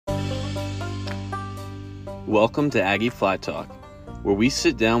Welcome to Aggie Fly Talk, where we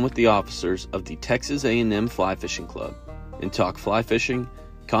sit down with the officers of the Texas A&M Fly Fishing Club and talk fly fishing,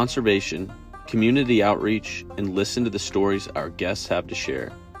 conservation, community outreach, and listen to the stories our guests have to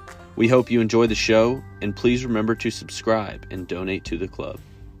share. We hope you enjoy the show, and please remember to subscribe and donate to the club.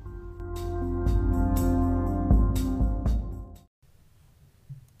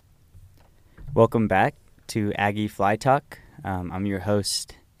 Welcome back to Aggie Fly Talk. I'm your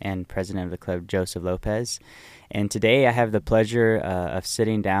host and president of the club, Joseph Lopez. And today I have the pleasure of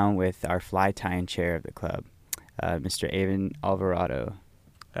sitting down with our fly tying chair of the club, Mr. Aidan Alvarado.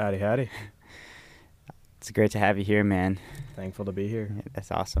 Howdy, howdy. It's great to have you here, man. Thankful to be here. Yeah,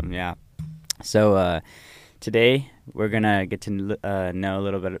 that's awesome, yeah. So today we're going to get to know a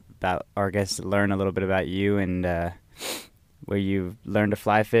little bit about, or I guess learn a little bit about you and where you've learned to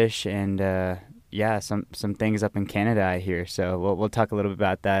fly fish and some things up in Canada, I hear. So we'll talk a little bit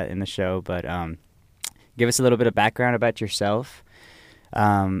about that in the show, but give us a little bit of background about yourself,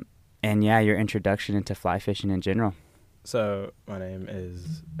 and your introduction into fly fishing in general. So my name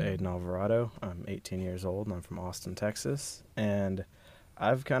is Aidan Alvarado. I'm 18 years old, and I'm from Austin, Texas, and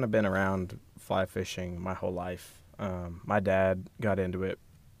I've kind of been around fly fishing my whole life. My dad got into it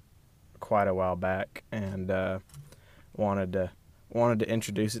quite a while back and wanted to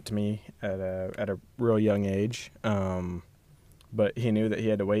introduce it to me at a real young age, but he knew that he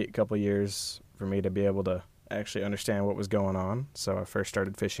had to wait a couple of years for me to be able to actually understand what was going on. So I first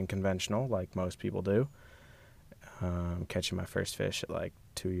started fishing conventional, like most people do, catching my first fish at like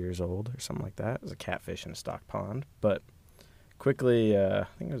 2 years old or something like that. It was a catfish in a stock pond, but quickly, I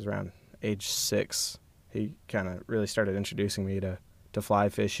think it was around age 6, he kind of really started introducing me to fly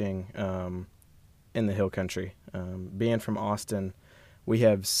fishing in the hill country. Being from Austin, we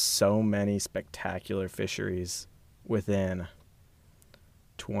have so many spectacular fisheries within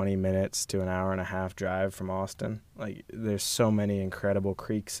 20 minutes to an hour and a half drive from Austin. Like, there's so many incredible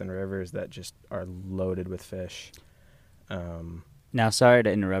creeks and rivers that just are loaded with fish. Now, sorry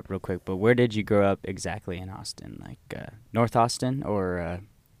to interrupt real quick, but where did you grow up exactly in Austin? Like North Austin or?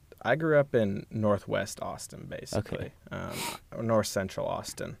 I grew up in Northwest Austin, basically. Okay. North Central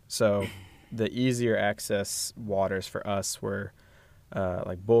Austin. So the easier access waters for us were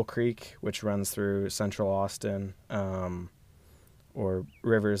like Bull Creek, which runs through Central Austin, or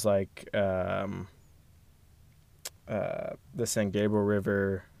rivers like the San Gabriel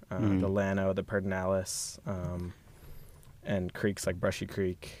River, the Llano, the Pedernales, and creeks like Brushy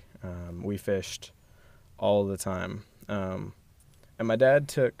Creek. We fished all the time. And my dad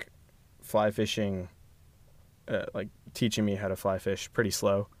took fly fishing, like teaching me how to fly fish pretty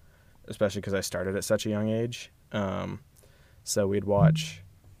slow, especially because I started at such a young age. So we'd watch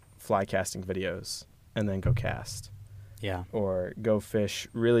fly casting videos and then go cast. Yeah. Or go fish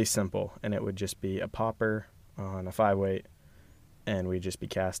really simple, and it would just be a popper on a 5-weight, and we'd just be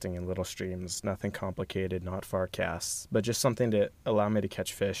casting in little streams, nothing complicated, not far casts, but just something to allow me to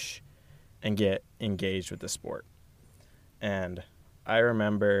catch fish and get engaged with the sport. And I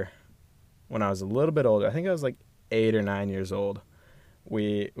remember when I was a little bit older, I think I was like 8 or 9 years old,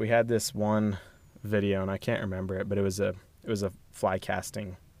 we had this one video, and I can't remember it, but it was a fly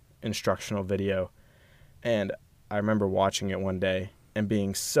casting instructional video, and I remember watching it one day and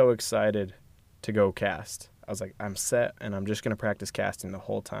being so excited to go cast. I was like, I'm set, and I'm just going to practice casting the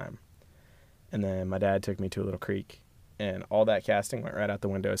whole time. And then my dad took me to a little creek, and all that casting went right out the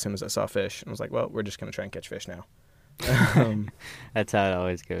window as soon as I saw fish. And I was like, well, we're just going to try and catch fish now. That's how it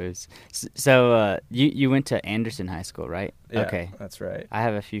always goes. So you went to Anderson High School, right? Yeah, okay, that's right. I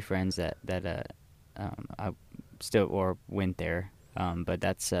have a few friends that I still or went there, but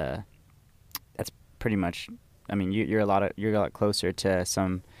that's pretty much. I mean, you're a lot closer to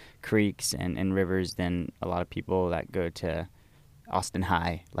some creeks and rivers than a lot of people that go to Austin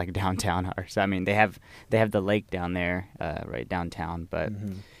High, like downtown are. So I mean, they have the lake down there, right downtown, but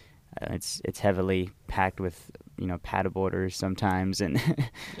it's heavily packed with paddleboarders sometimes and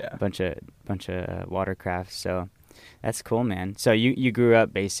a bunch of watercrafts. So that's cool, man. So you grew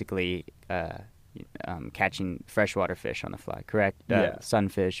up basically catching freshwater fish on the fly, correct? Yeah.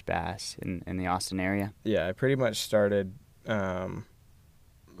 Sunfish, bass in the Austin area. Yeah, I pretty much started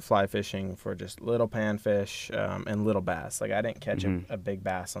fly fishing for just little panfish and little bass. Like, I didn't catch a big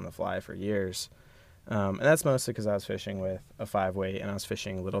bass on the fly for years. And that's mostly because I was fishing with a 5-weight, and I was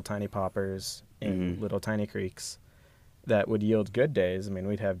fishing little tiny poppers in little tiny creeks that would yield good days. I mean,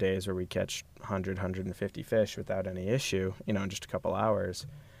 we'd have days where we'd catch 100, 150 fish without any issue, in just a couple hours.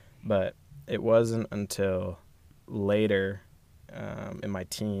 But it wasn't until later in my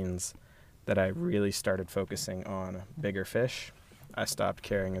teens that I really started focusing on bigger fish. I stopped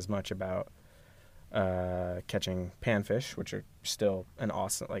caring as much about catching panfish, which are still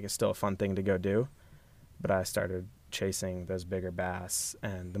it's still a fun thing to go do. But I started chasing those bigger bass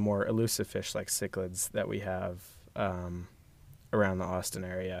and the more elusive fish like cichlids that we have around the Austin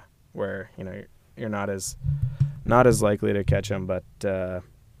area, where you're not as likely to catch them, but they're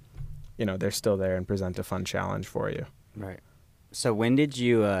still there and present a fun challenge for you. Right. So when did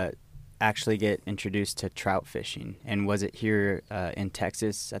you actually get introduced to trout fishing, and was it here in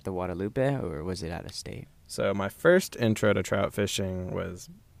Texas at the Guadalupe, or was it out of state? So my first intro to trout fishing was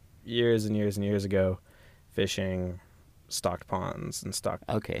years and years and years ago, fishing stocked ponds and stock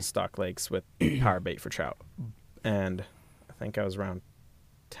lakes with power bait for trout. And I think I was around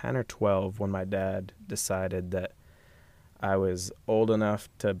 10 or 12 when my dad decided that I was old enough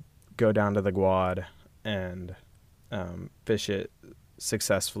to go down to the Guad and fish it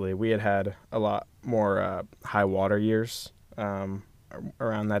successfully. We had a lot more high water years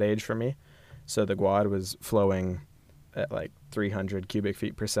around that age for me. So the Guad was flowing at like 300 cubic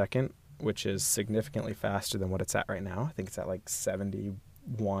feet per second, which is significantly faster than what it's at right now. I think it's at like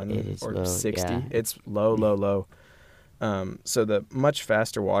 71 or low, 60. Yeah. It's low. So the much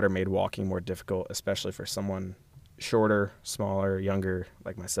faster water made walking more difficult, especially for someone shorter, smaller, younger,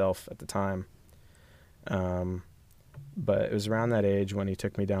 like myself at the time. But it was around that age when he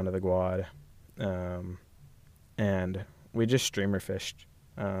took me down to the Guad, and we just streamer fished.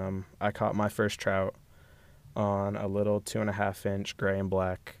 I caught my first trout on a little 2.5-inch gray and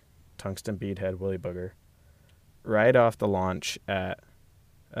black tungsten beadhead woolly booger right off the launch at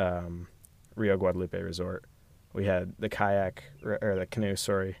Rio Guadalupe Resort. We had the canoe,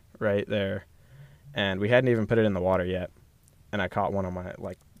 right there, and we hadn't even put it in the water yet. And I caught one on my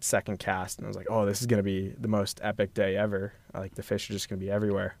second cast, and I was like, "Oh, this is gonna be the most epic day ever! The fish are just gonna be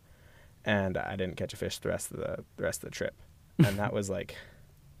everywhere." And I didn't catch a fish the rest of the trip, and that was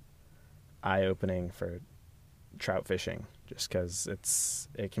eye-opening for trout fishing, just because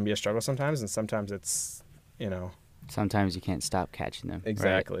it can be a struggle sometimes, and sometimes it's sometimes you can't stop catching them.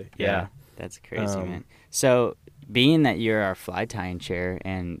 Exactly. Right? Yeah. That's crazy, man. So being that you're our fly tying chair,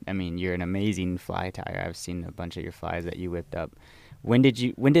 and I mean you're an amazing fly tyer. I've seen a bunch of your flies that you whipped up. When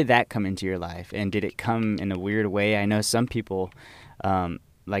did that come into your life, and did it come in a weird way? I know some people,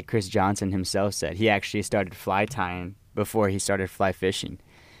 like Chris Johnson himself said, he actually started fly tying before he started fly fishing.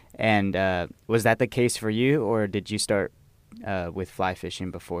 And was that the case for you, or did you start with fly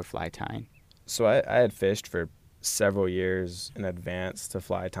fishing before fly tying? So I had fished for several years in advance to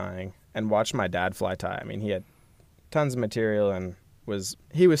fly tying and watched my dad fly tie. I mean, he had tons of material and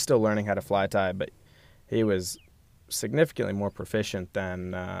he was still learning how to fly tie, but he was significantly more proficient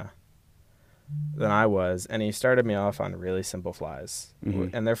than I was, and he started me off on really simple flies.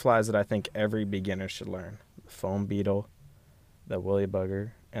 Mm-hmm. And they're flies that I think every beginner should learn: the foam beetle, the woolly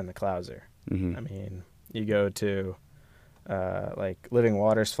bugger, and the clouser. Mm-hmm. I mean, you go to Living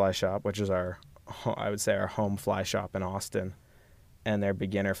Waters Fly Shop, which is our home fly shop in Austin, and their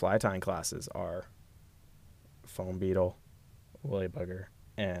beginner fly tying classes are foam beetle, woolly bugger,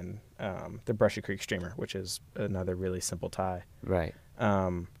 and the Brushy Creek streamer, which is another really simple tie. Right.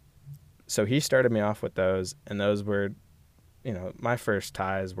 So he started me off with those, and those were, my first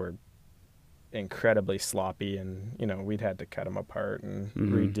ties were incredibly sloppy, and, we'd had to cut them apart and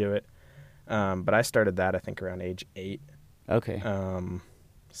redo it. But I started that, I think, around age 8. Okay.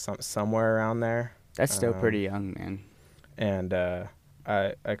 Somewhere around there. That's still pretty young, man. And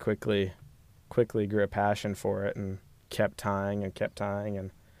I quickly grew a passion for it and kept tying,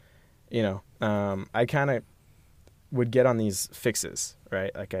 and I kind of would get on these fixes,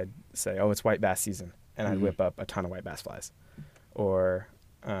 right? Like I'd say, "Oh, it's white bass season," and I'd whip up a ton of white bass flies, or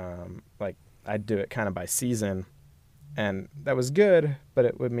I'd do it kind of by season, and that was good, but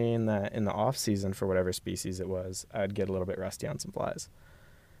it would mean that in the off season, for whatever species it was, I'd get a little bit rusty on some flies.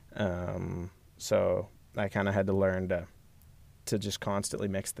 So I kind of had to learn to just constantly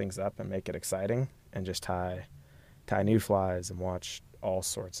mix things up and make it exciting, and just tie new flies and watch all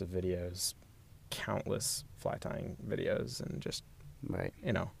sorts of videos, countless fly tying videos, and just right.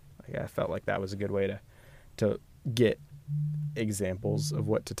 I felt like that was a good way to get examples of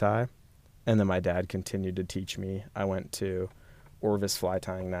what to tie. And then my dad continued to teach me. I went to Orvis fly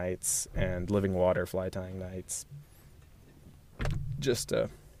tying nights and Living Water fly tying nights, just to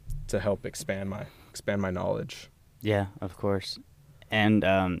help expand my knowledge. Yeah, of course. And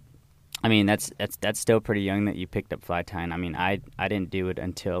I mean that's still pretty young that you picked up fly tying. I mean, I didn't do it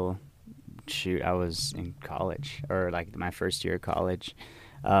until I was in college, or my first year of college.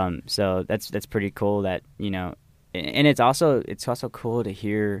 So that's pretty cool that, and it's also cool to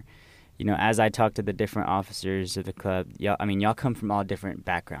hear, as I talk to the different officers of the club, y'all come from all different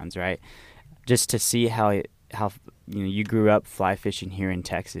backgrounds, right? just to see how you grew up fly fishing here in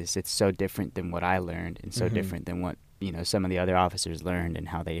Texas. It's so different than what I learned, and so different than what some of the other officers learned and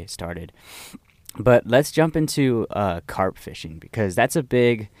how they started. But let's jump into carp fishing, because that's a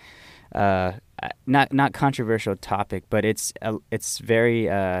big, not controversial topic, but it's very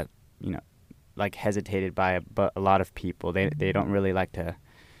like hesitated by a lot of people. They don't really like to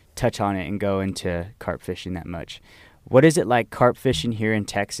touch on it and go into carp fishing that much. What is it like carp fishing here in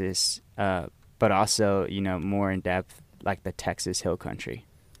Texas, but also more in depth like the Texas Hill Country?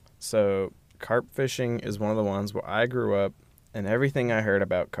 So carp fishing is one of the ones where I grew up, and everything I heard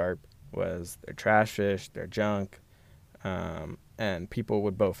about carp was they're trash fish, they're junk, and people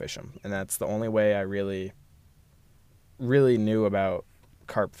would bow fish them. And that's the only way I really knew about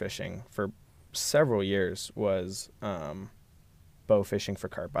carp fishing for several years was bow fishing for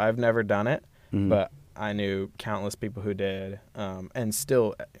carp. I've never done it, but I knew countless people who did, and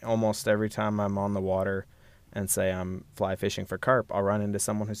still almost every time I'm on the water and say I'm fly fishing for carp, I'll run into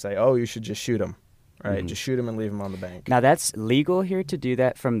someone who say, oh, you should just shoot them. Right, just shoot them and leave them on the bank. Now, that's legal here to do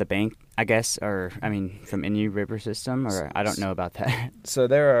that from the bank, I guess, or, from any river system, or I don't know about that. So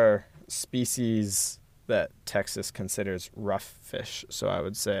there are species that Texas considers rough fish, so I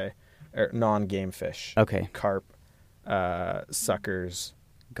would say, or non-game fish. Okay. Carp, suckers.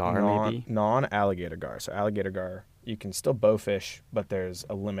 Gar, maybe? Non-alligator gar. So alligator gar, you can still bow fish, but there's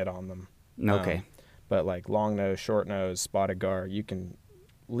a limit on them. Okay. But like long nose, short nose, spotted gar, you can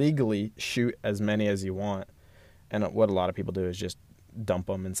legally shoot as many as you want, and what a lot of people do is just dump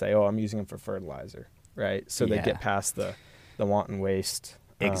them and say, oh, I'm using them for fertilizer, right? So they get past the wanton waste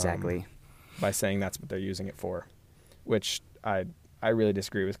exactly by saying that's what they're using it for, which I really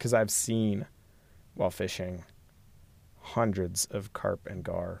disagree with, because I've seen while fishing hundreds of carp and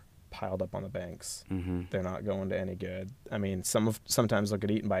gar piled up on the banks. They're not going to any good. Sometimes they'll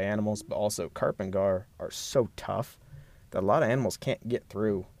get eaten by animals, but also carp and gar are so tough that a lot of animals can't get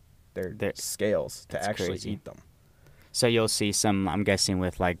through their scales to actually eat them. So you'll see some, I'm guessing,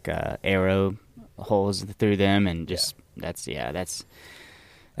 with like arrow holes through them, and just that's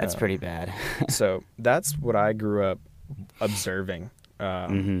pretty bad. So that's what I grew up observing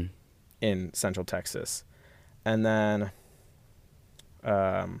in Central Texas, and then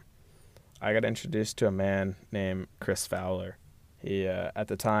I got introduced to a man named Chris Fowler. He at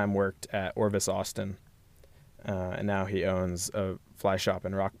the time worked at Orvis Austin. And now he owns a fly shop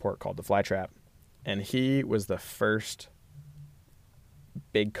in Rockport called the Fly Trap. And he was the first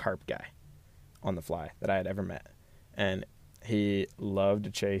big carp guy on the fly that I had ever met. And he loved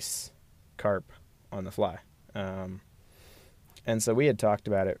to chase carp on the fly. And so we had talked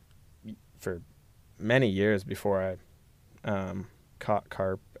about it for many years before I caught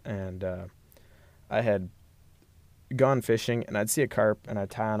carp. And I had gone fishing, and I'd see a carp, and I'd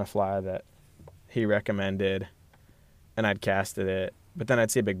tie on a fly that he recommended, and I'd casted it, but then I'd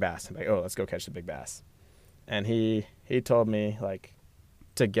see a big bass. I'm like, oh, let's go catch the big bass. And he told me, like,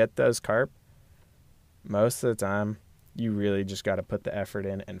 to get those carp, most of the time, you really just got to put the effort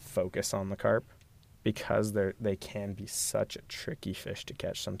in and focus on the carp, because they can be such a tricky fish to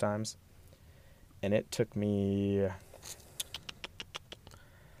catch sometimes. And it took me a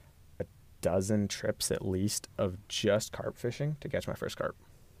dozen trips at least of just carp fishing to catch my first carp.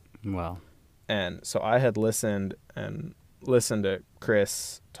 Wow. And so I had listened to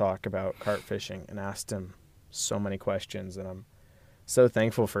Chris talk about carp fishing and asked him so many questions, and I'm so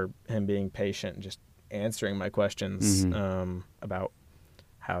thankful for him being patient and just answering my questions about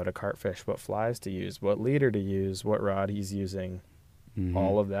how to carp fish, what flies to use, what leader to use, what rod he's using,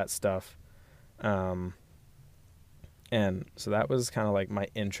 all of that stuff. And so that was kind of like my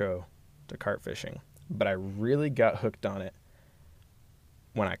intro to carp fishing. But I really got hooked on it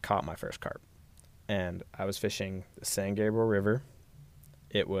when I caught my first carp. And I was fishing the San Gabriel River.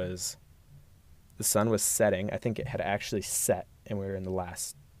 The sun was setting. I think it had actually set, and we were in the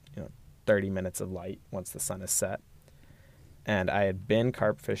last 30 minutes of light once the sun is set. And I had been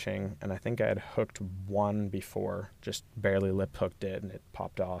carp fishing, and I think I had hooked one before, just barely lip hooked it, and it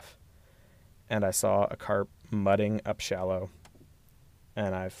popped off. And I saw a carp mudding up shallow,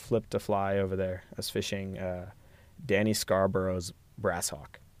 and I flipped a fly over there. I was fishing Danny Scarborough's brass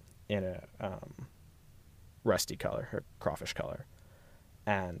hawk in a rusty color, or crawfish color.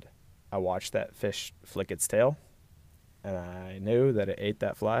 And I watched that fish flick its tail, and I knew that it ate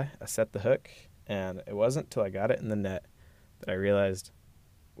that fly. I set the hook, and it wasn't until I got it in the net that I realized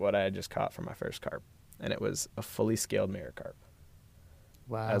what I had just caught from my first carp. And it was a fully scaled mirror carp.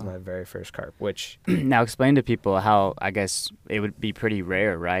 Wow. That was my very first carp, which... Now explain to people how, I guess, it would be pretty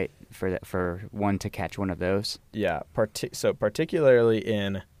rare, right, for one to catch one of those? Yeah, so particularly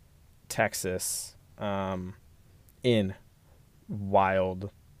in Texas, in wild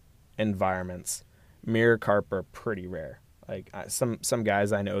environments, mirror carp are pretty rare. Like some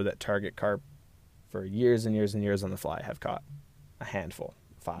guys I know that target carp for years and years and years on the fly have caught a handful,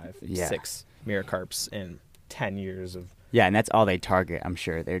 5, 6 mirror carps in 10 years of. Yeah, and that's all they target. I'm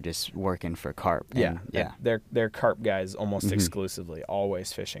sure they're just working for carp. Yeah. They're carp guys almost exclusively,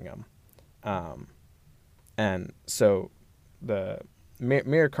 always fishing them. And so the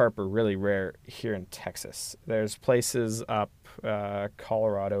mirror carp are really rare here in Texas. There's places up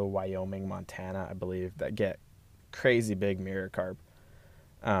Colorado, Wyoming, Montana, I believe, that get crazy big mirror carp.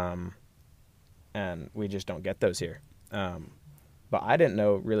 And we just don't get those here. But I didn't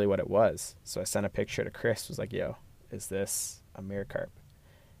know really what it was. So I sent a picture to Chris, was like, yo, is this a mirror carp?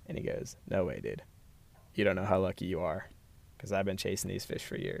 And he goes, no way, dude. You don't know how lucky you are, because I've been chasing these fish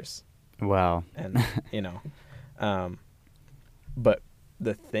for years. Wow. And, but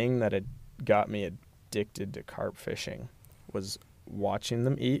the thing that had got me addicted to carp fishing was watching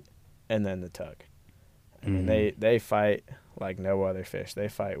them eat and then the tug. I mean, they fight like no other fish. They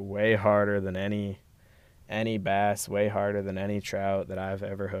fight way harder than any bass, way harder than any trout that I've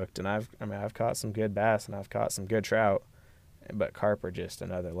ever hooked. And I've caught some good bass and I've caught some good trout, but carp are just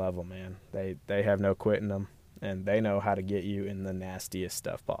another level, man. They have no quitting them, and they know how to get you in the nastiest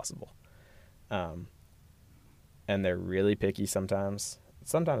stuff possible. And they're really picky sometimes.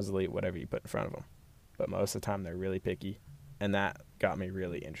 Sometimes they'll eat whatever you put in front of them, but most of the time they're really picky. And that got me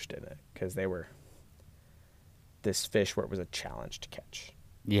really interested in it, because they were this fish where it was a challenge to catch.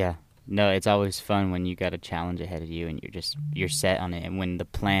 Yeah. No, it's always fun when you got a challenge ahead of you and you're set on it, and when the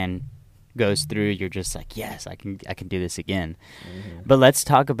plan goes through, you're just like, yes, I can do this again. But let's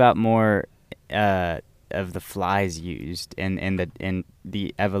talk about more of the flies used and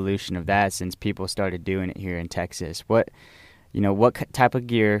the evolution of that since people started doing it here in Texas. What type of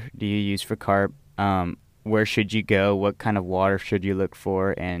gear do you use for carp? Where should you go? What kind of water should you look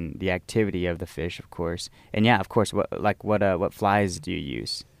for? And the activity of the fish, of course. And yeah, of course, what flies do you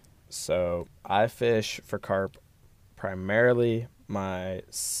use? So I fish for carp primarily my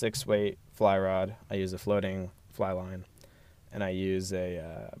 6-weight fly rod. I use a floating fly line, and I use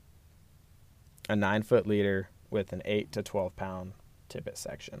a 9-foot leader with an 8 to 12 pound tippet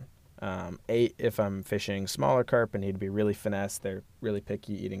section. 8 if I'm fishing smaller carp and need to be really finesse. They're really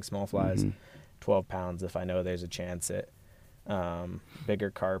picky eating small flies. 12 pounds if I know there's a chance at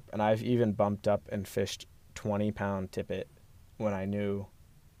bigger carp. And I've even bumped up and fished 20-pound tippet when I knew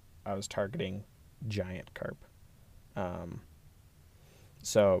I was targeting giant carp.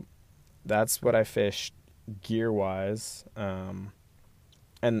 So that's what I fished gear-wise.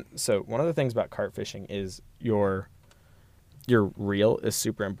 And so one of the things about carp fishing is your reel is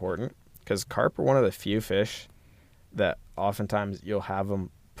super important, because carp are one of the few fish that oftentimes you'll have them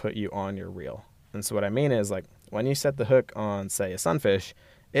put you on your reel. And so what I mean is, like, when you set the hook on, say, a sunfish,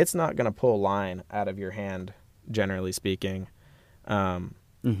 it's not going to pull line out of your hand, generally speaking, and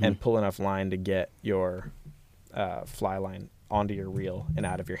pull enough line to get your fly line onto your reel and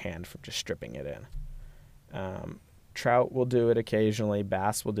out of your hand from just stripping it in. Trout will do it occasionally.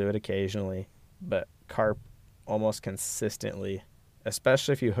 Bass will do it occasionally. But carp almost consistently,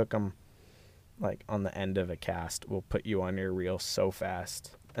 especially if you hook them like on the end of a cast, will put you on your reel so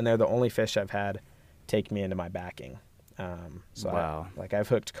fast. And they're the only fish I've had take me into my backing. Wow. I've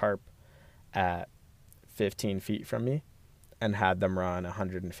hooked carp at 15 feet from me and had them run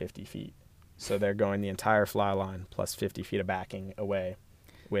 150 feet. So they're going the entire fly line plus 50 feet of backing away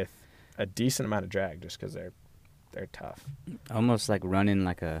with a decent amount of drag, just because they're tough. Almost like running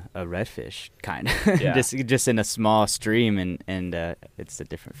like a redfish, kind of. Yeah. just in a small stream, and it's a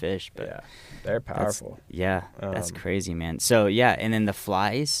different fish. But yeah, they're powerful. That's crazy, man. So yeah, and then the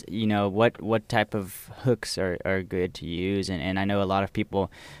flies, what type of hooks are good to use? And I know a lot of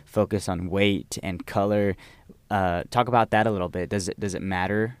people focus on weight and color. Talk about that a little bit. Does it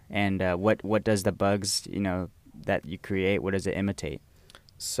matter? And what does the bugs, that you create, what does it imitate?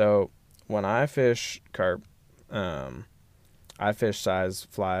 So when I fish carp, I fish size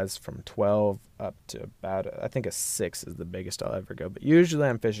flies from 12 up to about, I think a 6 is the biggest I'll ever go. But usually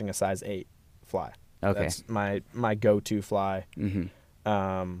I'm fishing a size 8 fly. Okay. That's my go-to fly. And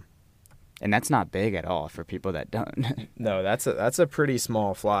that's not big at all for people that don't. No, that's a pretty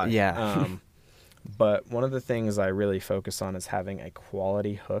small fly. Yeah. But one of the things I really focus on is having a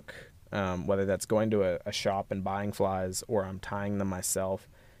quality hook, whether that's going to a shop and buying flies or I'm tying them myself,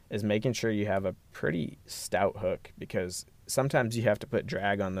 is making sure you have a pretty stout hook, because sometimes you have to put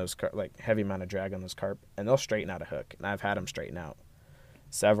drag on those heavy amount of drag on those carp, and they'll straighten out a hook. And I've had them straighten out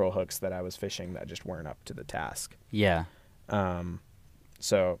several hooks that I was fishing that just weren't up to the task. Yeah.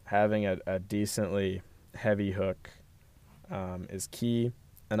 So having a decently heavy hook is key.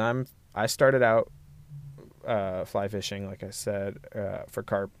 And I started out fly fishing, like I said, for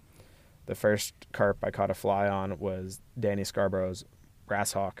carp. The first carp I caught a fly on was Danny Scarborough's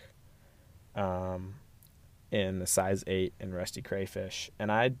brass hawk in the size 8 in rusty crayfish.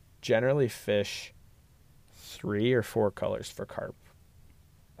 And I generally fish 3 or 4 colors for carp.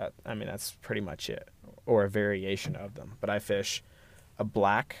 That's pretty much it, or a variation of them. But I fish a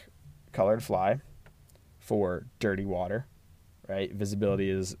black colored fly for dirty water, right? Visibility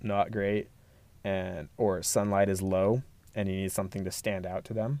is not great, or sunlight is low, and you need something to stand out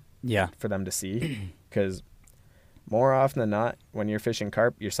to them. Yeah. For them to see, because more often than not, when you're fishing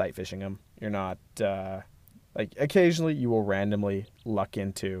carp, you're sight fishing them. You're not like occasionally you will randomly luck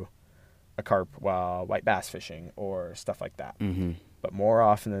into a carp while white bass fishing or stuff like that. Mm-hmm. But more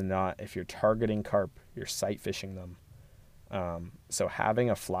often than not, if you're targeting carp, you're sight fishing them. So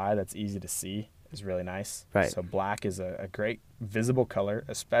having a fly that's easy to see is really nice. Right. So black is a great visible color,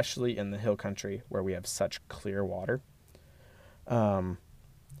 especially in the hill country where we have such clear water.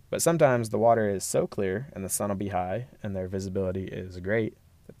 But sometimes the water is so clear and the sun will be high and their visibility is great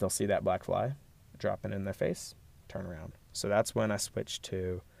that they'll see that black fly dropping in their face, turn around. So that's when I switch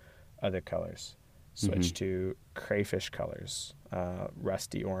to other colors. Switch to crayfish colors,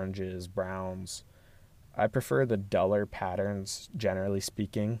 rusty oranges, browns. I prefer the duller patterns, generally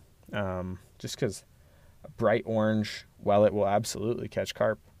speaking, just because a bright orange, while it will absolutely catch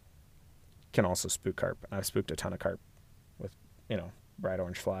carp, can also spook carp. I've spooked a ton of carp with, bright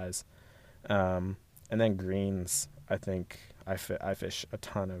orange flies. And then greens, I think I fish a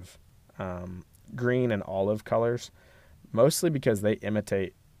ton of green and olive colors, mostly because they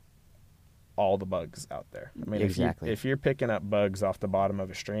imitate all the bugs out there. I mean, exactly. if you're picking up bugs off the bottom of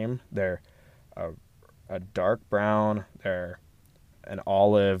a stream, they're a dark brown, they're an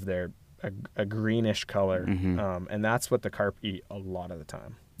olive, they're a greenish color, and that's what the carp eat a lot of the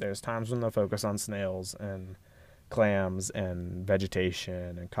time. There's times when they'll focus on snails and clams and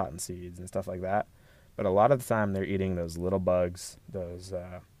vegetation and cottonseeds and stuff like that, but a lot of the time they're eating those little bugs, those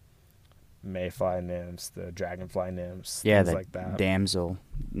mayfly nymphs, the dragonfly nymphs, things the like that. Damsel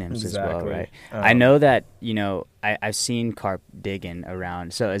nymphs Exactly. as well, right? I know that, I've seen carp digging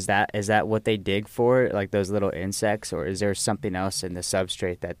around. So is that what they dig for, like those little insects, or is there something else in the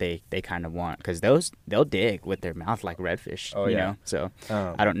substrate that they kind of want? Because they'll dig with their mouth like redfish, you know? So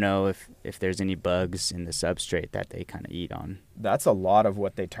I don't know if there's any bugs in the substrate that they kind of eat on. That's a lot of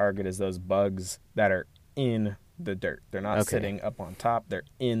what they target, is those bugs that are in the dirt. They're not sitting up on top. They're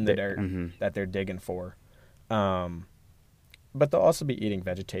in the dirt that they're digging for. But they'll also be eating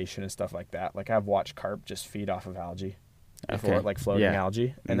vegetation and stuff like that. Like I've watched carp just feed off of algae, like floating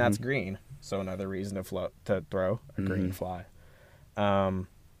algae, and that's green. So another reason to throw a green fly.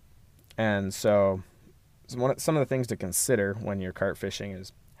 And so some of the things to consider when you're carp fishing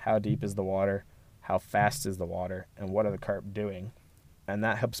is how deep is the water, how fast is the water, and what are the carp doing, and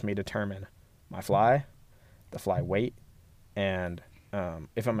that helps me determine my fly, the fly weight, and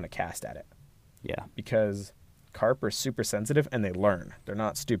if I'm going to cast at it. Yeah. Because carp are super sensitive and they learn. They're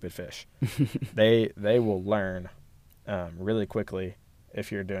not stupid fish. They will learn really quickly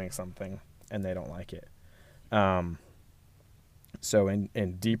if you're doing something and they don't like it. So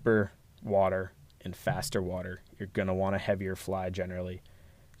in deeper water, in faster water, you're going to want a heavier fly generally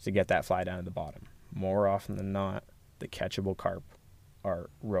to get that fly down to the bottom. More often than not, the catchable carp are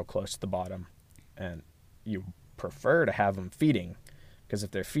real close to the bottom, and you prefer to have them feeding, because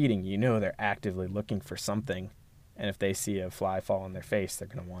if they're feeding, they're actively looking for something, and if they see a fly fall in their face, they're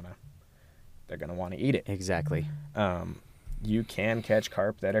gonna want to eat it. Exactly. You can catch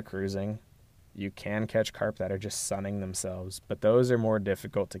carp that are cruising. You can catch carp that are just sunning themselves, but those are more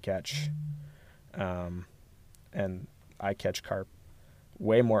difficult to catch. And I catch carp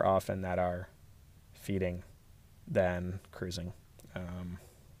way more often that are feeding than cruising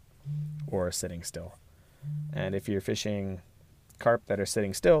or sitting still. And if you're fishing carp that are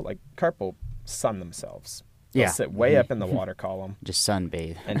sitting still, like carp will sun themselves. They'll sit way up in the water column. Just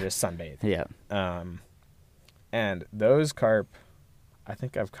sunbathe. Yeah. And those carp, I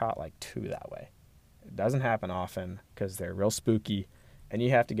think I've caught like 2 that way. It doesn't happen often because they're real spooky, and you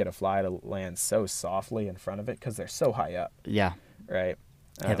have to get a fly to land so softly in front of it because they're so high up. Yeah. Right?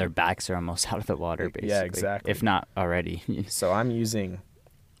 Yeah, their backs are almost out of the water, basically. Yeah, exactly. If not already. So I'm using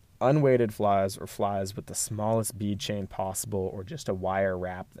unweighted flies or flies with the smallest bead chain possible, or just a wire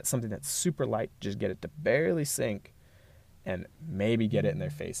wrap. That's something that's super light. Just get it to barely sink and maybe get it in their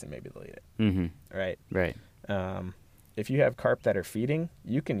face and maybe they'll eat it. Mm-hmm. Right? Right. If you have carp that are feeding,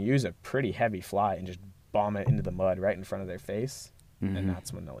 you can use a pretty heavy fly and just bomb it into the mud right in front of their face, and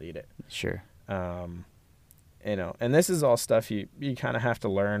that's when they'll eat it. Sure. And this is all stuff you kind of have to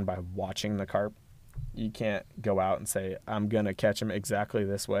learn by watching the carp. You can't go out and say, I'm going to catch them exactly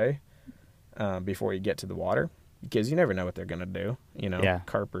this way before you get to the water, because you never know what they're going to do.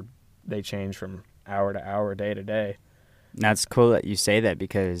 Carp, they change from hour to hour, day to day. That's cool that you say that,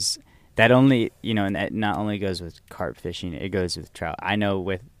 because that only, and that not only goes with carp fishing, it goes with trout. I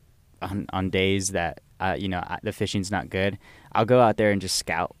know on days that, the fishing's not good, I'll go out there and just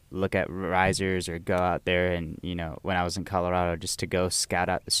scout, look at risers, or go out there and, when I was in Colorado, just to go scout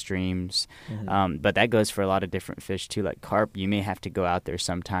out the streams. But that goes for a lot of different fish too. Like carp, you may have to go out there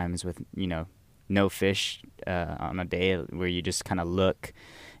sometimes with, no fish on a day where you just kind of look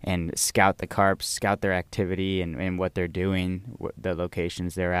and scout the carp, scout their activity and what they're doing, the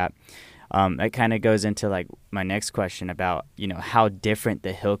locations they're at. That kind of goes into like my next question about, how different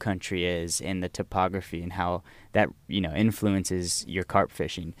the hill country is in the topography and how that, influences your carp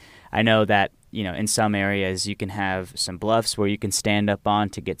fishing. I know that, in some areas you can have some bluffs where you can stand up on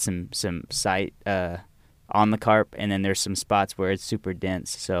to get some sight on the carp, and then there's some spots where it's super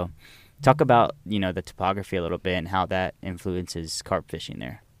dense. So talk about, the topography a little bit and how that influences carp fishing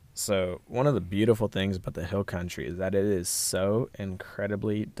there. So one of the beautiful things about the hill country is that it is so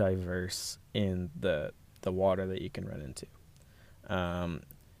incredibly diverse in the water that you can run into.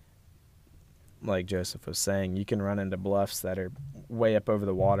 Like Joseph was saying, you can run into bluffs that are way up over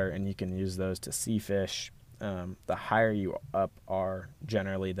the water, and you can use those to see fish. The higher you up are,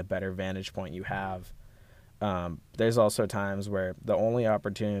 generally, the better vantage point you have. There's also times where the only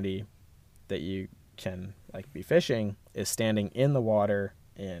opportunity that you can be fishing is standing in the water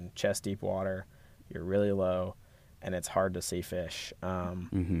in chest deep water. You're really low and it's hard to see fish.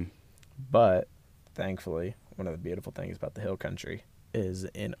 But thankfully, one of the beautiful things about the hill country is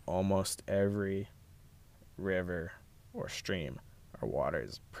in almost every river or stream, our water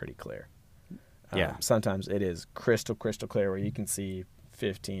is pretty clear. Sometimes it is crystal clear where you can see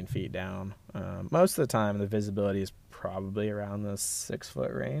 15 feet down. Most of the time the visibility is probably around the 6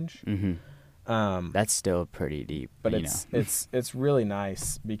 foot range. That's still pretty deep, but it's really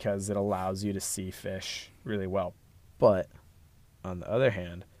nice because it allows you to see fish really well. But on the other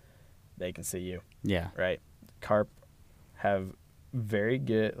hand, they can see you. Yeah. Right. Carp have very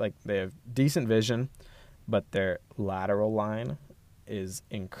good, they have decent vision, but their lateral line is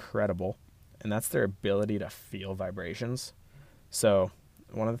incredible, and that's their ability to feel vibrations. So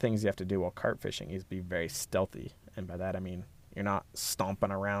one of the things you have to do while carp fishing is be very stealthy, and by that I mean you're not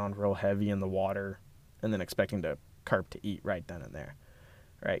stomping around real heavy in the water and then expecting the carp to eat right then and there,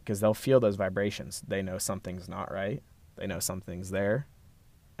 right? Because they'll feel those vibrations. They know something's not right. They know something's there,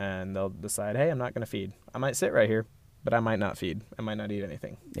 and they'll decide, hey, I'm not going to feed. I might sit right here, but I might not feed. I might not eat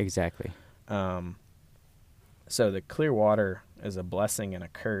anything. Exactly. So the clear water is a blessing and a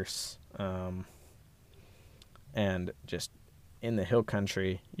curse. And just in the hill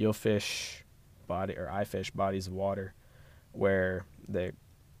country, you'll fish I fish bodies of water where the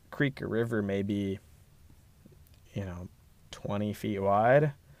creek or river may be, 20 feet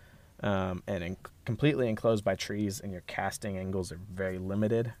wide, and completely enclosed by trees, and your casting angles are very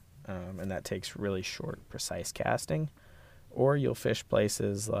limited, and that takes really short, precise casting. Or you'll fish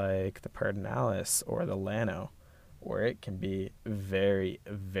places like the Pedernales or the Llano, where it can be very,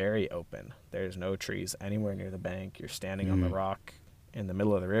 very open. There's no trees anywhere near the bank. You're standing on the rock in the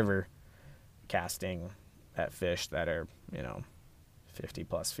middle of the river, casting at fish that are, 50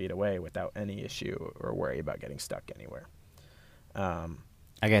 plus feet away without any issue or worry about getting stuck anywhere.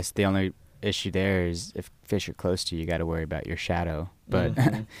 I guess the only issue there is if fish are close to you, you got to worry about your shadow. But,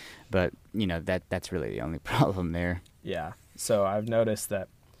 but that's really the only problem there. Yeah. So I've noticed that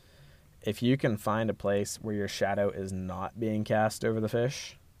if you can find a place where your shadow is not being cast over the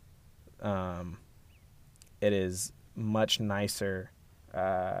fish, it is much nicer,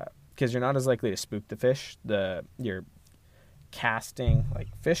 because you're not as likely to spook the fish. You're casting,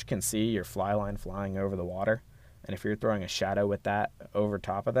 fish can see your fly line flying over the water, and if you're throwing a shadow with that over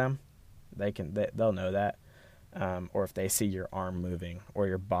top of them, they'll know that. Or if they see your arm moving or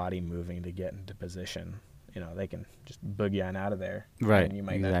your body moving to get into position, they can just boogie on out of there. Right. And you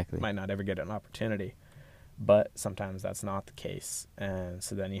might not ever get an opportunity. But sometimes that's not the case. And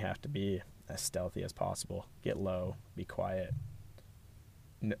so then you have to be as stealthy as possible, get low, be quiet,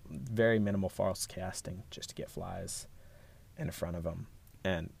 very minimal false casting just to get flies in front of them.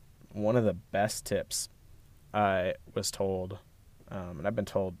 And one of the best tips I was told, and I've been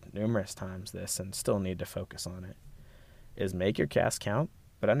told numerous times this and still need to focus on it, is make your cast count,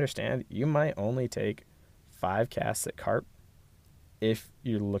 but understand you might only take 5 casts at carp if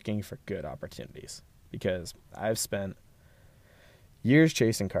you're looking for good opportunities. Because I've spent years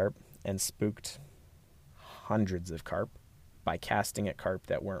chasing carp and spooked hundreds of carp by casting at carp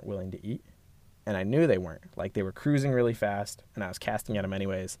that weren't willing to eat. And I knew they weren't. Like, they were cruising really fast, and I was casting at them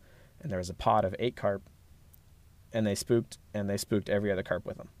anyways. And there was a pod of 8 carp, and they spooked every other carp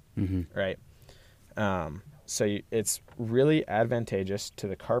with them. Mm-hmm. Right? So it's really advantageous to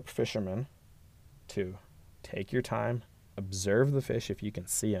the carp fisherman to take your time, observe the fish if you can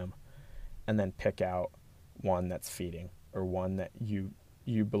see them, and then pick out one that's feeding or one that you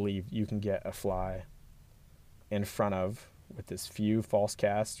believe you can get a fly in front of with as few false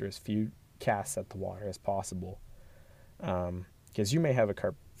casts or as few casts at the water as possible. Because you may have a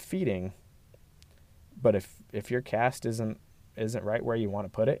carp feeding, but if your cast isn't right where you want to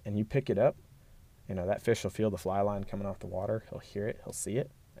put it and you pick it up, that fish will feel the fly line coming off the water. He'll hear it, he'll see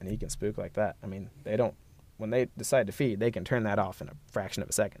it, and he can spook like that. I mean, when they decide to feed, they can turn that off in a fraction of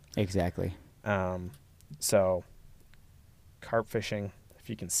a second. Exactly. So carp fishing, if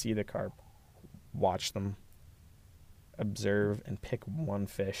you can see the carp, watch them, observe, and pick one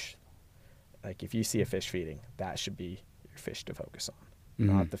fish. Like, if you see a fish feeding, that should be your fish to focus on,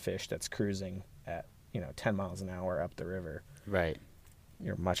 not the fish that's cruising at 10 miles an hour up the river. Right.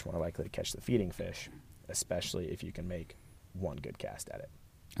 You're much more likely to catch the feeding fish, especially if you can make one good cast at it.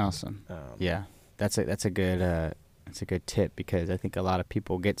 Awesome. Yeah, that's a good tip, because I think a lot of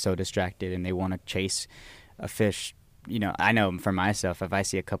people get so distracted and they want to chase a fish. I know for myself, if I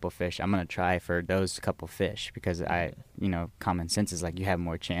see a couple fish, I'm going to try for those couple fish, because common sense is like you have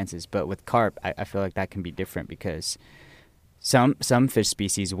more chances. But with carp, I feel like that can be different, because some fish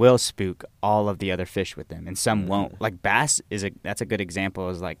species will spook all of the other fish with them, and some won't. Like bass that's a good example.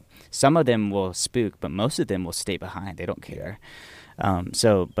 Is like some of them will spook, but most of them will stay behind. They don't care.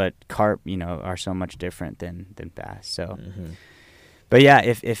 But carp, are so much different than bass. So, but yeah,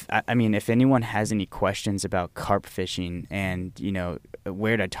 if anyone has any questions about carp fishing and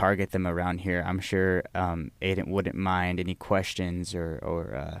where to target them around here, I'm sure Aidan wouldn't mind any questions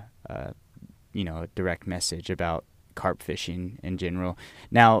or a direct message about carp fishing in general.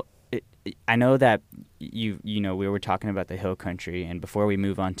 Now, I know that we were talking about the hill country, and before we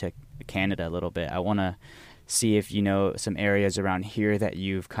move on to Canada a little bit, I want to see if some areas around here that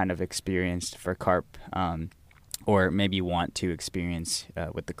you've kind of experienced for carp, or maybe want to experience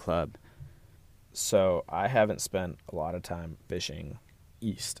with the club. So I haven't spent a lot of time fishing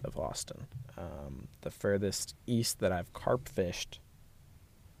east of Austin. The furthest east that I've carp fished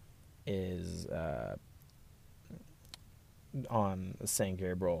is on the St.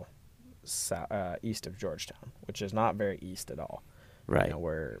 Gabriel, east of Georgetown, which is not very east at all. Right.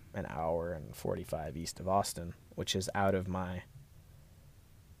 We're an hour and 45 east of Austin, which is out of my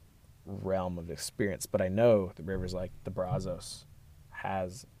realm of experience. But I know the rivers like the Brazos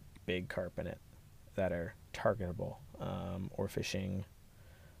has big carp in it that are targetable, or fishing.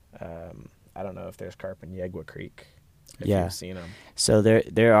 I don't know if there's carp in Yegua Creek. If you've seen them. So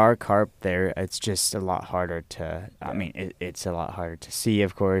there are carp there. It's just a lot harder to. I mean, it's a lot harder to see.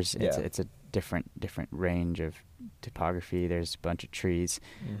 Of course, it's a different range of topography. There's a bunch of trees,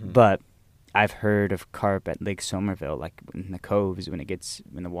 but I've heard of carp at Lake Somerville, like in the coves when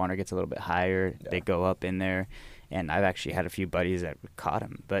the water gets a little bit higher. They go up in there, and I've actually had a few buddies that caught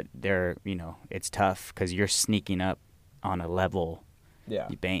them. But they're it's tough because you're sneaking up on a level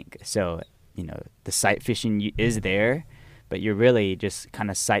bank. So the sight fishing is there, but you're really just kind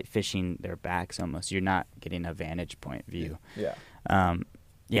of sight fishing their backs almost. You're not getting a vantage point view. And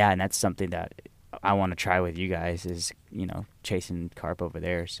that's something that I want to try with you guys is, chasing carp over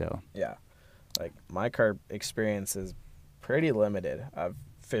there. So like my carp experience is pretty limited. I've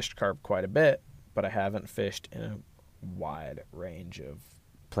fished carp quite a bit, but I haven't fished in a wide range of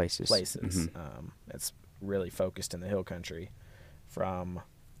places. It's really focused in the hill country, from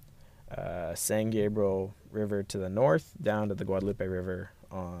San Gabriel River to the north, down to the Guadalupe River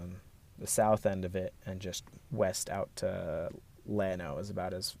on the south end of it, and just west out to Llano is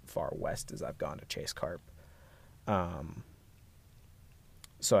about as far west as I've gone to chase carp.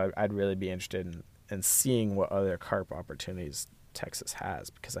 So I'd really be interested in seeing what other carp opportunities Texas has,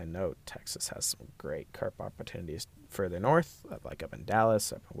 because I know Texas has some great carp opportunities further north, like up in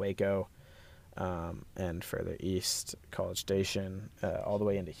Dallas, up in Waco, and further east, College Station, all the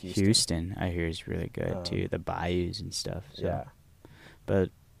way into Houston. Houston, I hear, is really good too. The bayous and stuff. So.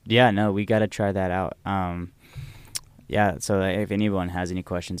 But we got to try that out. So if anyone has any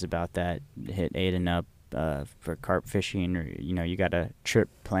questions about that, hit Aidan up for carp fishing, or you got a trip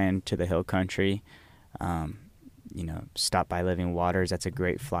planned to the hill country. Stop by Living Waters. That's a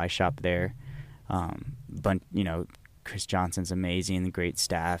great fly shop there. But Chris Johnson's amazing, great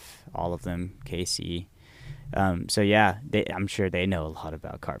staff, all of them, Casey. So yeah, I'm sure they know a lot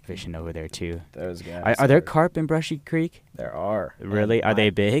about carp fishing over there too. Those guys. Are there carp in Brushy Creek? There are. Really? Are they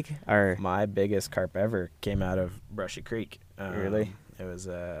big? Or my biggest carp ever came out of Brushy Creek. Really? It was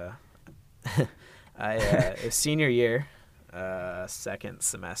it was senior year, second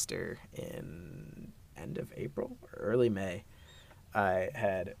semester in end of April or early May.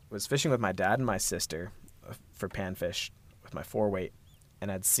 I was fishing with my dad and my sister for panfish with my 4-weight,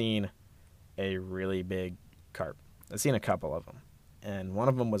 and I'd seen a really big carp. I'd seen a couple of them, and one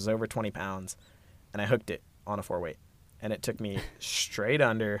of them was over 20 pounds, and I hooked it on a 4-weight, and it took me straight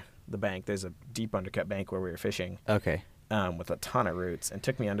under the bank. There's a deep undercut bank where we were fishing. Okay. With a ton of roots, and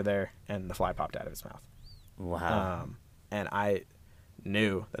took me under there, and the fly popped out of his mouth. Wow. And I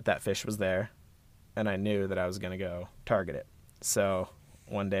knew that fish was there, and I knew that I was going to go target it. So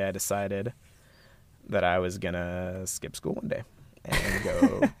one day I decided that I was going to skip school one day and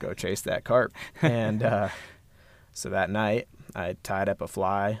go chase that carp. And so that night I tied up a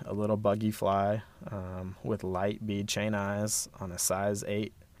little buggy fly with light bead chain eyes on a size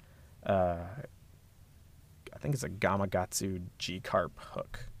 8. I think it's a Gamakatsu G Carp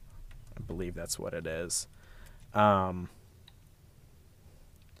hook. I believe that's what it is. And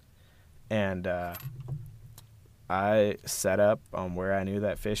I set up on where I knew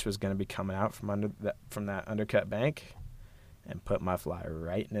that fish was going to be coming out from that undercut bank, and put my fly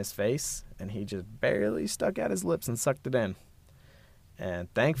right in his face, and he just barely stuck out his lips and sucked it in.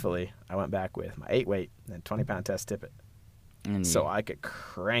 And thankfully, I went back with my 8-weight and 20-pound test tippet, so I could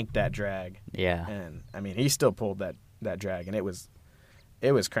crank that drag. Yeah. And I mean, he still pulled that drag, and it was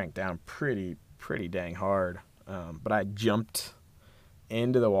cranked down pretty dang hard. But I jumped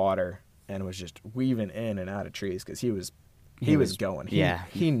into the water and was just weaving in and out of trees because he was going.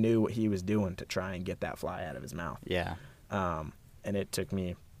 He knew what he was doing to try and get that fly out of his mouth. Yeah. And it took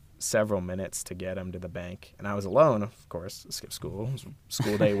me several minutes to get him to the bank, and I was alone, of course. Skip school, it was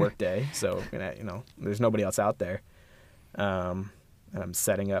school day, work day, so there's nobody else out there. And I'm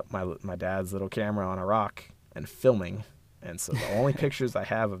setting up my dad's little camera on a rock and filming, and so the only pictures I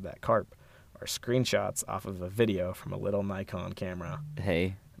have of that carp are screenshots off of a video from a little Nikon camera.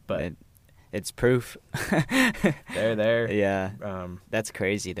 Hey, but it's proof. They're there. Yeah. That's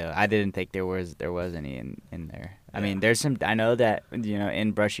crazy though. I didn't think there was any in there. I mean, there's some. I know that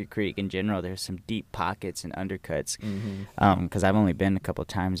in Brushy Creek in general, there's some deep pockets and undercuts. Because I've only been a couple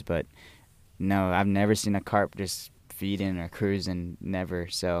times, but no, I've never seen a carp just feeding or cruising. Never.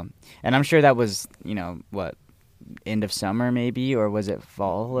 So, and I'm sure that was what, end of summer maybe, or was it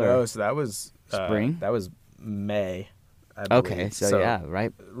fall? Or no, so that was spring. That was May. I believe. Okay, so yeah,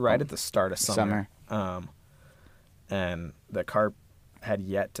 right at the start of summer. And the carp had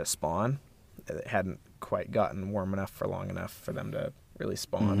yet to spawn. It hadn't quite gotten warm enough for long enough for them to really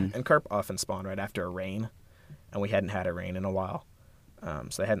spawn. Mm-hmm. And carp often spawn right after a rain, and we hadn't had a rain in a while,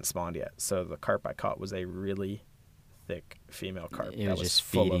 so they hadn't spawned yet. So the carp I caught was a really thick female carp that was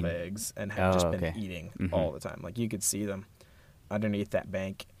full of eggs and had just been eating all the time. Like, you could see them underneath that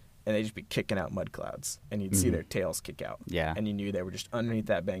bank, and they'd just be kicking out mud clouds, and you'd see their tails kick out. Yeah. And you knew they were just underneath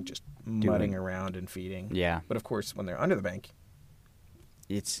that bank, just mudding around and feeding. Yeah. But of course, when they're under the bank,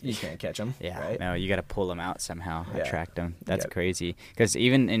 you can't catch them. Yeah. Right? No, you got to pull them out somehow, attract them. That's Yeah. crazy. Because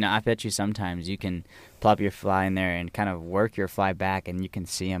even, I bet you sometimes you can plop your fly in there and kind of work your fly back, and you can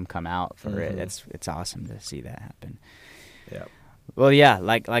see them come out for it. It's awesome to see that happen. Yeah. Well, yeah,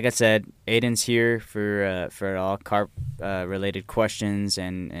 like I said, Aidan's here for all carp related questions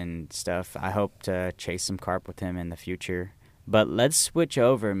and stuff. I hope to chase some carp with him in the future. But let's switch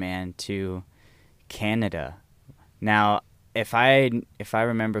over, man, to Canada. Now, if I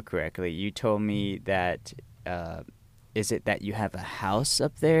remember correctly, you told me that is it that you have a house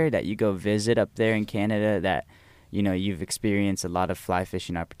up there that you go visit up there in Canada, that you've experienced a lot of fly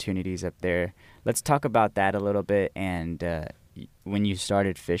fishing opportunities up there. Let's talk about that a little bit, and when you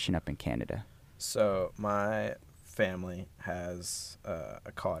started fishing up in Canada. So my family has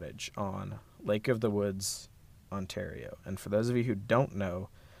a cottage on Lake of the Woods, Ontario. And for those of you who don't know,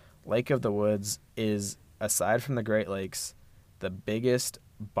 Lake of the Woods is, aside from the Great Lakes, the biggest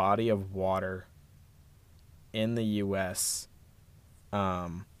body of water in the U.S.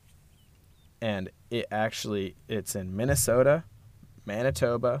 And it's in Minnesota,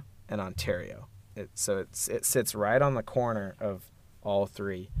 Manitoba, and Ontario. It sits right on the corner of all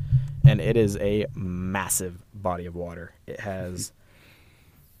three, and it is a massive body of water. It has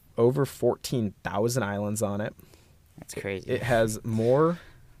over 14,000 islands on it. That's crazy. It has more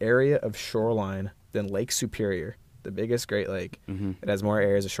area of shoreline than Lake Superior, the biggest Great Lake. Mm-hmm. It has more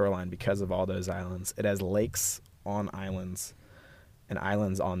areas of shoreline because of all those islands. It has lakes on islands and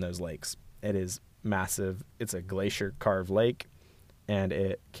islands on those lakes. It is massive. It's a glacier carved lake, and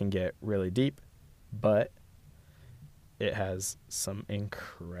it can get really deep, but it has some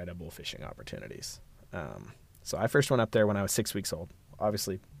incredible fishing opportunities. So I first went up there when I was 6 weeks old.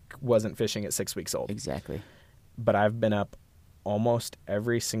 Obviously, wasn't fishing at 6 weeks old. Exactly. But I've been up almost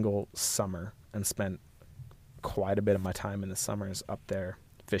every single summer and spent quite a bit of my time in the summers up there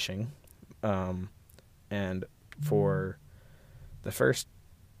fishing. And for the first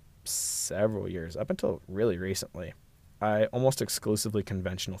several years, up until really recently, I almost exclusively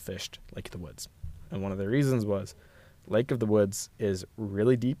conventional fished Lake of the Woods. And one of the reasons was Lake of the Woods is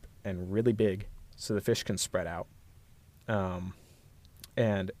really deep and really big, so the fish can spread out.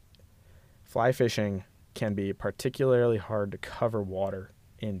 And fly fishing can be particularly hard to cover water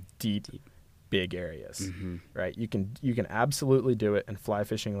in deep, big areas, right? You can absolutely do it, and fly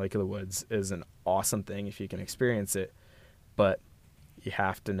fishing Lake of the Woods is an awesome thing if you can experience it, but you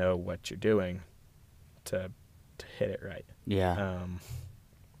have to know what you're doing to hit it right. Yeah.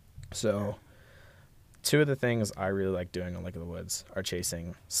 So two of the things I really like doing on Lake of the Woods are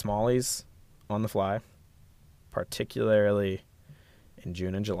chasing smallies on the fly, particularly in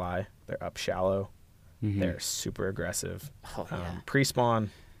June and July. They're up shallow. They're super aggressive. Pre-spawn,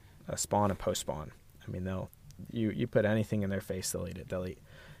 spawn, and post-spawn. I mean, you put anything in their face, they'll eat it. They'll eat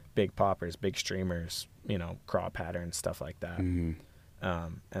big poppers, big streamers, craw patterns, stuff like that.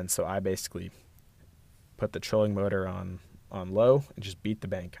 And so I basically put the trolling motor on low and just beat the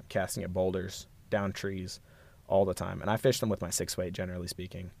bank. I'm casting at boulders, down trees all the time. And I fish them with my 6-weight, generally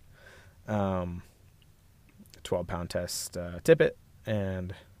speaking. 12-pound test tippet,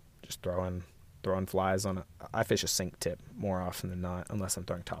 and just throwing flies on it. I fish a sink tip more often than not, unless I'm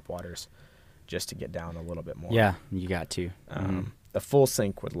throwing top waters, just to get down a little bit more. Yeah, you got to. A full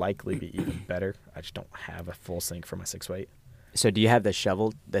sink would likely be even better. I just don't have a full sink for my 6-weight. So do you have the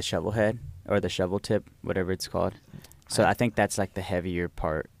shovel head or the shovel tip, whatever it's called? So I think that's like the heavier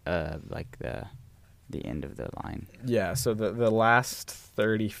part of like the end of the line. Yeah, so the last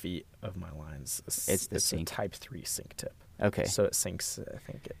 30 feet of my lines, it's sink. a Type 3 sink tip. Okay. So it sinks, I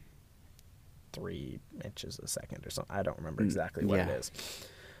think, at 3 inches a second or something. I don't remember exactly what it is.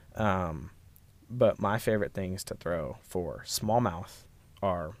 But my favorite things to throw for smallmouth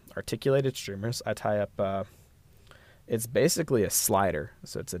are articulated streamers. I tie up, it's basically a slider.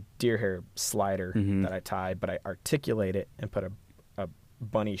 So it's a deer hair slider that I tie, but I articulate it and put a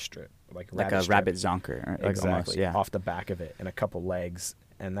bunny strip, like a rabbit zonker. Exactly, almost, yeah. off the back of it and a couple legs.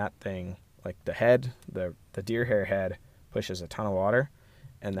 And that thing, like the head, the deer hair head, pushes a ton of water.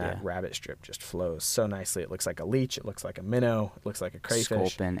 And that rabbit strip just flows so nicely. It looks like a leech. It looks like a minnow. It looks like a crayfish.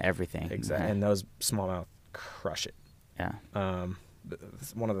 Sculpin, everything. Exactly. Yeah. And those smallmouth crush it. Yeah.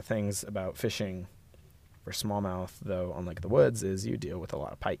 One of the things about fishing for smallmouth, though, on Lake of the Woods, is you deal with a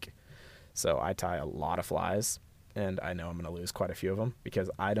lot of pike. So I tie a lot of flies, and I know I'm going to lose quite a few of them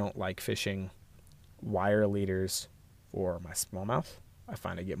because I don't like fishing wire leaders for my smallmouth. I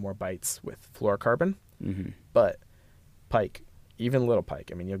find I get more bites with fluorocarbon. But pike, even little pike,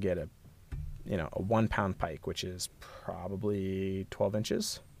 I mean, you'll get a 1 pound pike, which is probably 12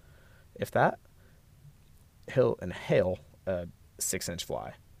 inches, if that. He'll inhale a 6-inch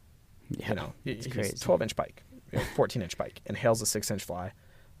fly. Yeah, it's crazy. 12-inch pike, 14-inch pike, inhales a 6-inch fly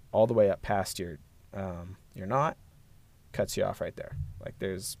all the way up past your knot, cuts you off right there. Like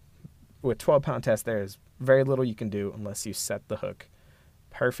with 12-pound test, there's very little you can do unless you set the hook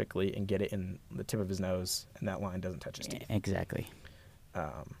perfectly and get it in the tip of his nose, and that line doesn't touch his teeth. Exactly.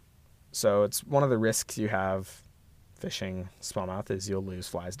 So it's one of the risks you have fishing smallmouth is you'll lose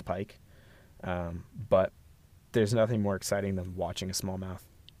flies to pike. But there's nothing more exciting than watching a smallmouth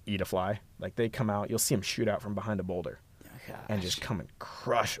eat a fly. Like they come out, you'll see them shoot out from behind a boulder and just come and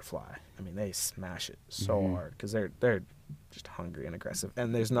crush a fly. I mean, they smash it so hard because they're just hungry and aggressive.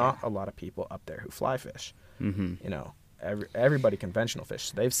 And there's not a lot of people up there who fly fish. Everybody conventional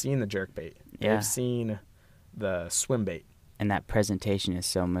fish. They've seen the jerkbait. Yeah. They've seen the swim bait. And that presentation is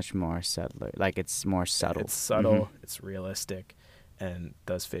so much more subtle. Like it's more subtle. It's subtle. It's realistic. And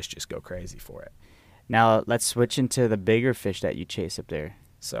those fish just go crazy for it. Now let's switch into the bigger fish that you chase up there.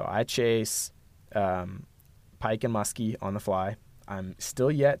 So I chase pike and muskie on the fly. I'm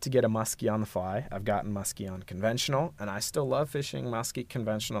still yet to get a muskie on the fly. I've gotten muskie on conventional, and I still love fishing muskie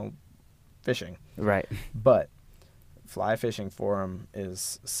conventional fishing. Right. But fly fishing for them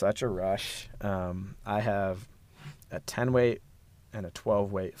is such a rush. I have a 10-weight and a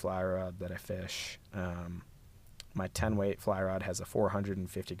 12-weight fly rod that I fish. My 10-weight fly rod has a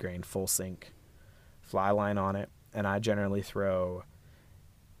 450 grain full sink fly line on it, and I generally throw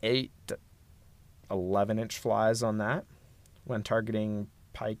 8 to 11-inch flies on that when targeting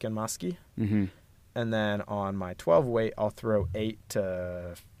pike and muskie. And then on my 12 weight, I'll throw 8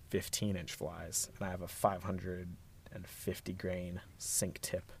 to 15-inch flies. And I have a 550 grain sink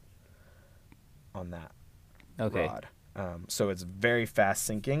tip on that rod. So it's very fast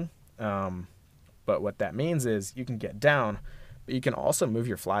sinking. But what that means is you can get down, but you can also move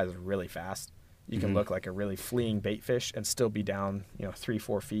your flies really fast. You can look like a really fleeing bait fish and still be down, 3,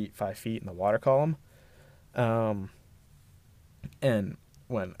 4 feet, 5 feet in the water column. And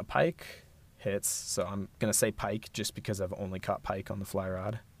when a pike hits, so I'm going to say pike just because I've only caught pike on the fly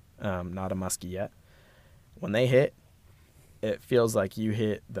rod, not a muskie yet. When they hit, it feels like you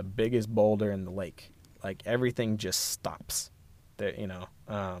hit the biggest boulder in the lake. Like everything just stops. There,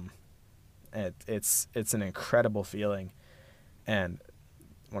 it's an incredible feeling. And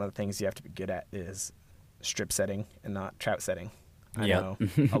one of the things you have to be good at is strip setting and not trout setting. I know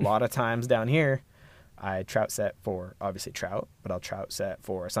a lot of times down here, I trout set for obviously trout, but I'll trout set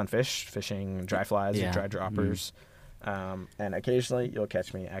for sunfish, fishing dry flies, or dry droppers. And occasionally you'll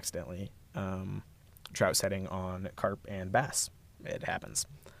catch me accidentally trout setting on carp and bass. It happens.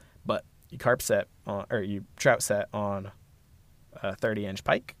 But you you trout set on a 30-inch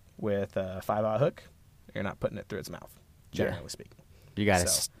pike with a 5/0 hook, you're not putting it through its mouth, generally speaking. You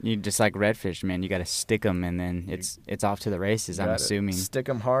gotta, you just like redfish, man. You gotta stick them, and then it's off to the races. I'm assuming stick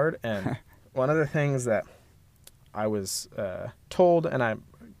them hard. And one of the things that I was told, and I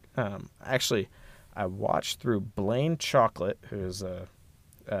watched through Blaine Chocolate, who's a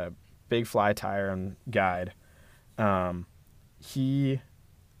big fly tire and guide. He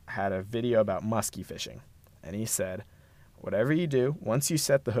had a video about muskie fishing, and he said, whatever you do, once you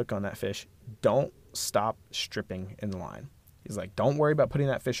set the hook on that fish, don't stop stripping in the line. He's like, don't worry about putting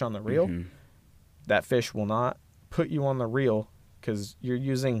that fish on the reel. That fish will not put you on the reel because you're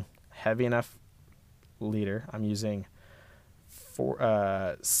using heavy enough leader. I'm using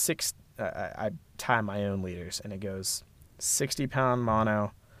 6. I tie my own leaders, and it goes 60-pound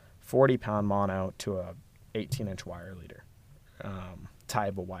mono, 40-pound mono to a 18-inch wire leader,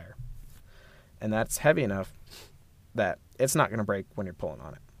 tieable wire, and that's heavy enough that it's not going to break when you're pulling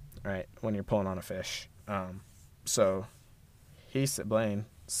on it, right? When you're pulling on a fish. So Blaine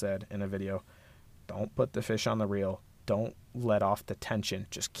said in a video, don't put the fish on the reel. Don't let off the tension.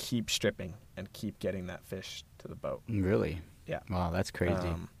 Just keep stripping and keep getting that fish to the boat. Really? Yeah. Wow, that's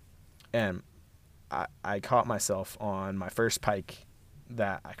crazy. And I caught myself on my first pike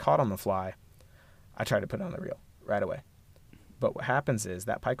that I caught on the fly. I tried to put it on the reel right away. But what happens is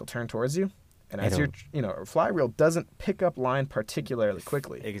that pike will turn towards you, and as a fly reel doesn't pick up line particularly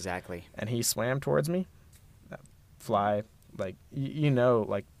quickly. Exactly. And he swam towards me. That fly, like,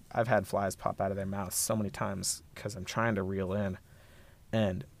 I've had flies pop out of their mouths so many times because I'm trying to reel in.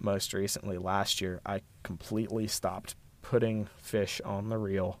 And most recently, last year, I completely stopped putting fish on the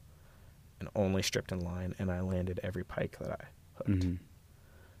reel and only stripped in line, and I landed every pike that I hooked.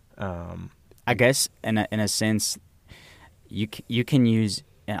 I guess in a sense, you can use,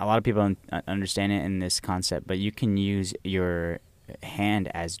 and a lot of people don't understand it in this concept, but you can use your hand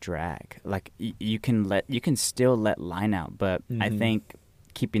as drag. Like you can still let line out, but I think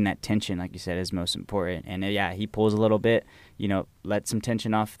keeping that tension, like you said, is most important. And he pulls a little bit, let some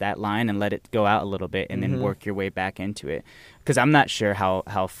tension off that line and let it go out a little bit, and then work your way back into it. Because I'm not sure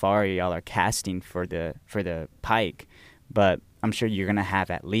how far y'all are casting for the pike, but I'm sure you're gonna have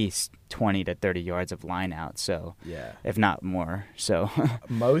at least 20 to 30 yards of line out. So if not more. So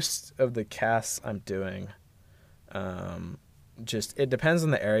most of the casts I'm doing, it depends on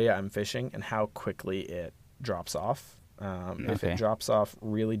the area I'm fishing and how quickly it drops off. If it drops off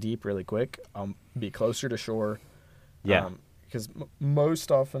really deep, really quick, I'll be closer to shore. Because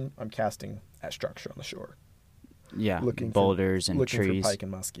most often I'm casting at structure on the shore. Looking boulders and trees. Looking for pike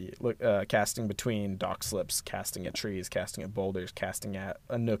and muskie. Casting between dock slips, casting at trees, casting at boulders, casting at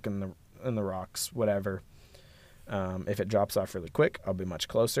a nook in the rocks, whatever. If it drops off really quick, I'll be much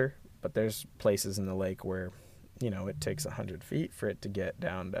closer. But there's places in the lake where, it takes 100 feet for it to get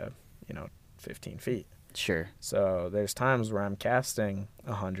down to, 15 feet. Sure. So there's times where I'm casting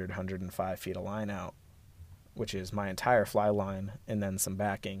 100, 105 feet of line out, which is my entire fly line and then some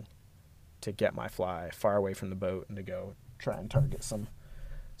backing to get my fly far away from the boat and to go try and target some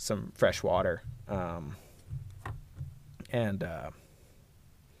fresh water.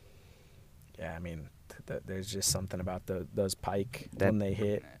 There's just something about those pike when they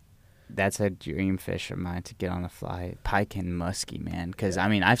hit. That's a dream fish of mine to get on the fly. Pike and muskie, man. Because,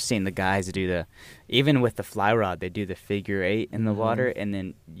 I've seen the guys do even with the fly rod, they do the figure 8 in the water. And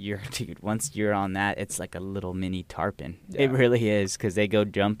then once you're on that, it's like a little mini tarpon. Yeah. It really is, because they go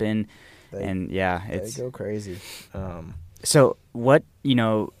jumping. They go crazy. So what,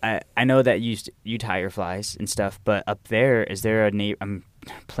 I know that you tie your flies and stuff, but up there, is there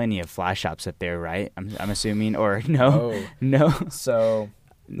plenty of fly shops up there, right? I'm assuming, or no? Oh. No, So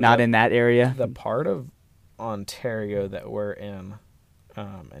not in that area. the part of Ontario that we're in,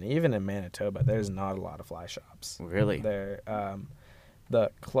 and even in Manitoba, there's not a lot of fly shops. Really? There, the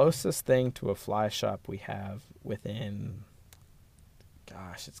closest thing to a fly shop we have within,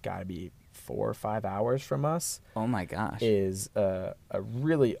 gosh, it's got to be 4 or 5 hours from us. Oh my gosh. Is a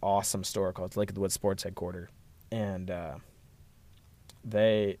really awesome store called Lake of the Woods Sports Headquarters, and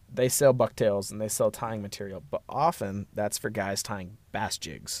they sell bucktails and they sell tying material, but often that's for guys tying bass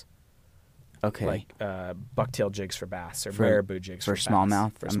jigs. Okay. Like bucktail jigs for bass or For- marabou jigs for bass,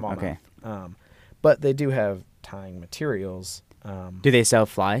 smallmouth? For smallmouth. Okay. But they do have tying materials. Do they sell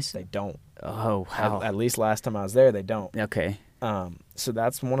flies? They don't. Oh wow. At least last time I was there, they don't. Okay. So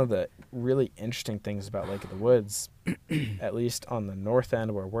that's one of the really interesting things about Lake of the Woods. At least on the north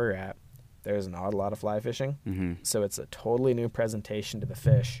end where we're at, there's not a lot of fly fishing. Mm-hmm. So it's a totally new presentation to the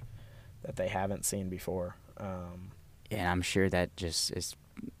fish that they haven't seen before. Yeah, I'm sure that just is.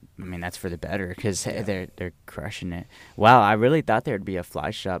 I mean, that's for the better because Yeah. they're crushing it. Wow, I really thought there'd be a fly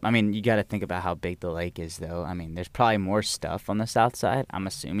shop. I mean, you got to think about how big the lake is, though. I mean, there's probably more stuff on the south side, I'm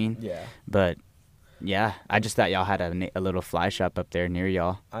assuming. Yeah. But yeah, I just thought y'all had a little fly shop up there near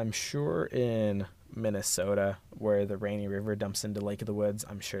y'all. I'm sure in Minnesota, where the Rainy River dumps into Lake of the Woods,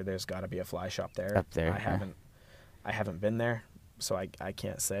 I'm sure there's got to be a fly shop there. Up there, I haven't been there, so I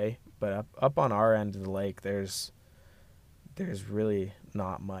can't say. But up on our end of the lake, there's really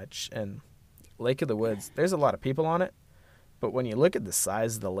not much. And Lake of the Woods, there's a lot of people on it, but when you look at the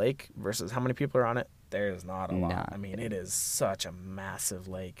size of the lake versus how many people are on it, there's not a lot. Nah. I mean, it is such a massive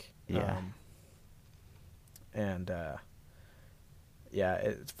lake. Yeah.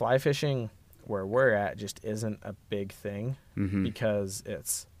 Fly fishing where we're at just isn't a big thing Mm-hmm. because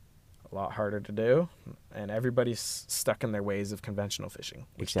it's a lot harder to do, and everybody's stuck in their ways of conventional fishing,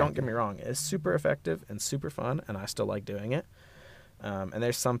 which don't get me wrong, is super effective and super fun, and I still like doing it. And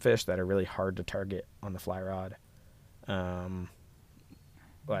there's some fish that are really hard to target on the fly rod,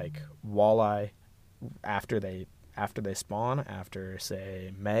 like walleye. After they spawn, after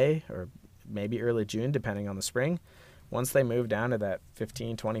say May or maybe early June, depending on the spring, once they move down to that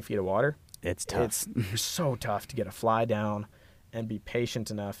 15, 20 feet of water, It's tough. it's so tough to get a fly down and be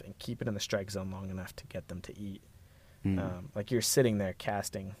patient enough and keep it in the strike zone long enough to get them to eat. Like you're sitting there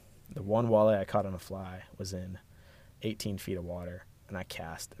casting. The one walleye I caught on a fly was in 18 feet of water, and I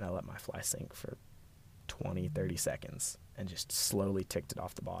cast and I let my fly sink for 20, 30 seconds and just slowly ticked it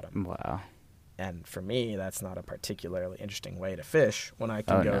off the bottom. Wow. And for me, that's not a particularly interesting way to fish when I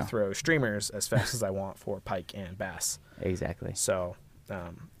can go throw streamers as fast as I want for pike and bass. Exactly. So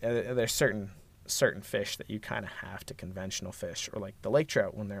there's certain fish that you kind of have to conventional fish, or like the lake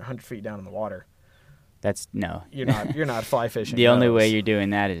trout when they're 100 feet down in the water. That's no. You're not fly fishing. The only those. way you're doing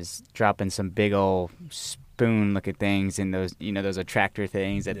that is dropping some big old spoon-looking things in those, those attractor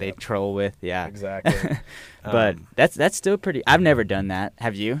things that they Yep. troll with. Yeah, Exactly. but that's still pretty. I've never done that.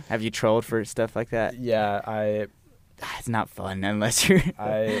 Have you? Have you trolled for stuff like that? Yeah, It's not fun unless you're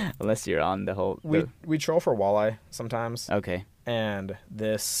on the whole. we troll for walleye sometimes. Okay. And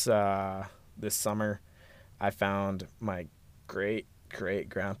this summer, I found my great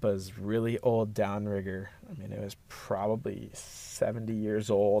grandpa's really old downrigger. I mean, it was probably 70 years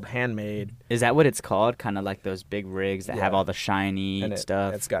old, handmade. Is that what it's called? Kind of like those big rigs that have all the shiny And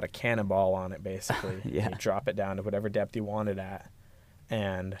stuff. It's got a cannonball on it, basically. Yeah. And you drop it down to whatever depth you want it at,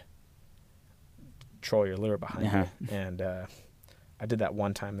 and troll your lure behind you. And I did that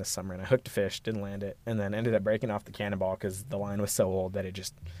one time this summer, and I hooked a fish, didn't land it, and then ended up breaking off the cannonball because the line was so old that it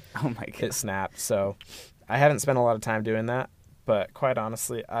just Oh my god. it snapped. So I haven't spent a lot of time doing that, but quite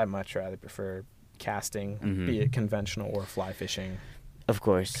honestly, I much rather prefer casting, be it conventional or fly fishing, Of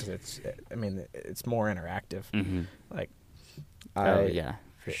course. because it's more interactive. Mm-hmm. Like, Yeah,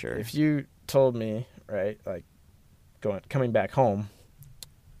 for sure. If you told me, right, like coming back home,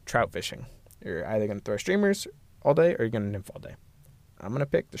 trout fishing, you're either going to throw streamers all day or you're going to nymph all day. I'm going to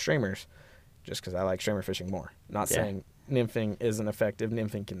pick the streamers just because I like streamer fishing more. Not saying nymphing isn't effective.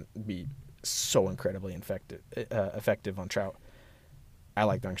 Nymphing can be so incredibly effective on trout. I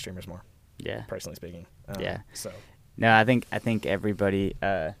like throwing streamers more, Yeah. personally speaking. So No, I think everybody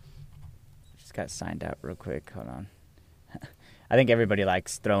just got signed out real quick. Hold on. I think everybody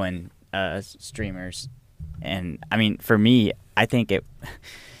likes throwing streamers, and I mean, for me, I think it.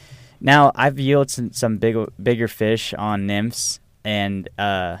 Now I've yielded some bigger fish on nymphs, and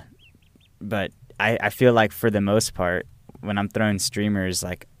but I feel like for the most part, when I'm throwing streamers,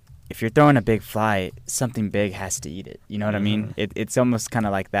 like if you're throwing a big fly, something big has to eat it. You know what I mean? It's almost kind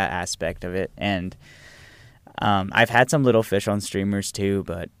of like that aspect of it. And I've had some little fish on streamers too,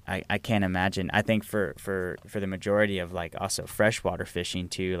 but I can't imagine. I think for the majority of like also freshwater fishing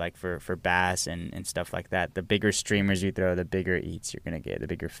too, like for bass and stuff like that, the bigger streamers you throw, the bigger eats you're going to get, the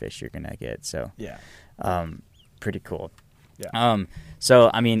bigger fish you're going to get. So Yeah. Pretty cool. Yeah.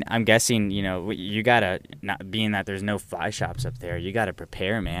 So I mean, I'm guessing, you know, you gotta, not being that there's no fly shops up there, you gotta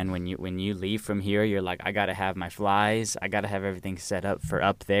prepare, man. When you leave from here, you're like, I gotta have my flies, I gotta have everything set up for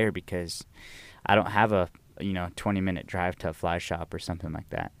up there, because I don't have a 20-minute drive to a fly shop or something like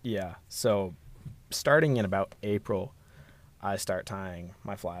that. Yeah. So starting in about April, I start tying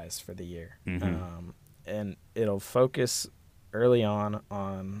my flies for the year. And it'll focus early on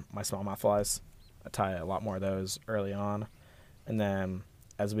my smallmouth flies. I tie a lot more of those early on. And then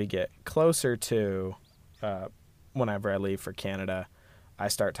as we get closer to whenever I leave for Canada, I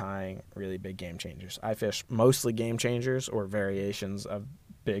start tying really big game changers. I fish mostly game changers or variations of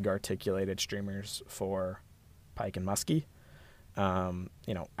big articulated streamers for pike and muskie.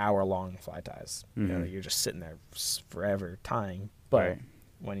 Hour-long fly ties. You're just sitting there forever tying. But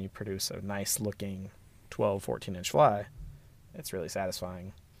when you produce a nice-looking 12, 14-inch fly, it's really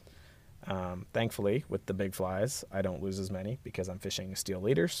satisfying. Thankfully, with the big flies, I don't lose as many because I'm fishing steel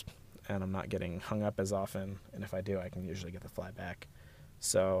leaders, and I'm not getting hung up as often. And if I do, I can usually get the fly back.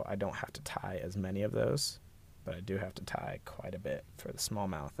 So I don't have to tie as many of those, but I do have to tie quite a bit for the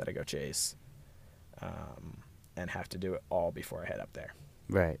smallmouth that I go chase, and have to do it all before I head up there.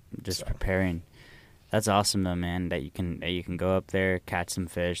 Right, just preparing. That's awesome though, man, that you can go up there, catch some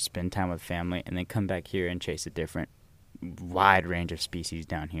fish, spend time with family, and then come back here and chase a different wide range of species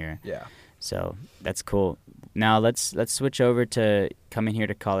down here. Yeah. So that's cool. Now let's switch over to coming here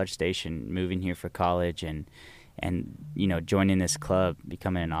to College Station, moving here for college, and joining this club,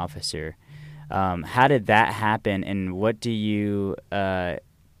 becoming an officer. How did that happen, and what do you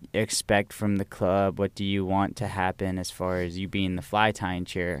expect from the club? What do you want to happen as far as you being the fly tying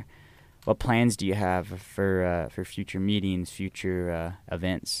chair? What plans do you have for future meetings, future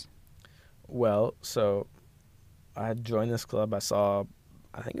events? Well, so I joined this club. I saw,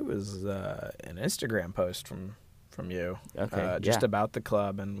 I think it was an Instagram post from you, just about the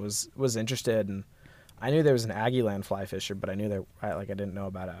club, and was interested. And I knew there was an Aggieland fly fisher, but I knew I didn't know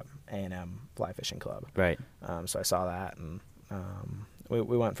about a A&M fly fishing club. Right. So I saw that, and we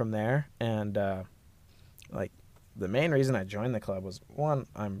went from there. And the main reason I joined the club was, one,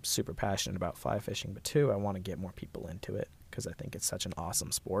 I'm super passionate about fly fishing, but two, I want to get more people into it because I think it's such an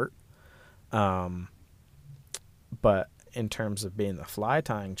awesome sport. But in terms of being the fly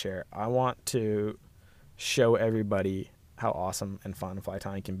tying chair, I want to show everybody how awesome and fun fly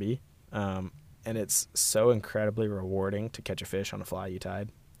tying can be. And it's so incredibly rewarding to catch a fish on a fly you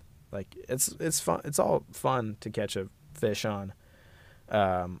tied. Like, it's fun. It's all fun to catch a fish on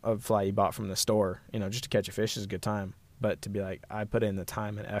a fly you bought from the store. Just to catch a fish is a good time. But to be like, I put in the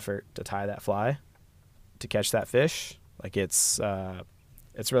time and effort to tie that fly to catch that fish, like it's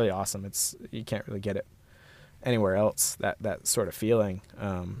really awesome. You can't really get it anywhere else, that sort of feeling,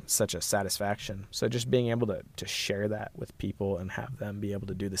 such a satisfaction. So just being able to share that with people and have them be able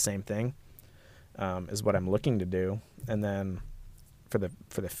to do the same thing is what I'm looking to do. And then for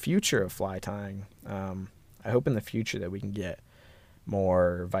the future of fly tying, I hope in the future that we can get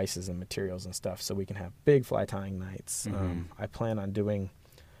more vices and materials and stuff so we can have big fly tying nights. I plan on doing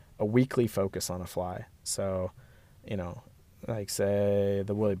a weekly focus on a fly. So, like say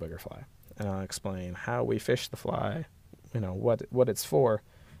the woolly booger fly. And I'll explain how we fish the fly, what it's for,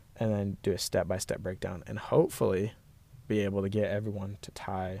 and then do a step-by-step breakdown, and hopefully be able to get everyone to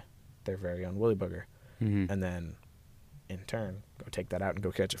tie their very own woolly booger, and then, in turn, go take that out and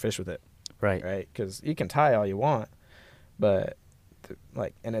go catch a fish with it. Right. Right? Because you can tie all you want, but,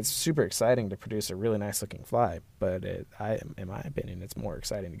 and it's super exciting to produce a really nice-looking fly, but in my opinion, it's more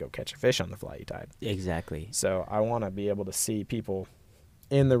exciting to go catch a fish on the fly you tied. Exactly. So I want to be able to see people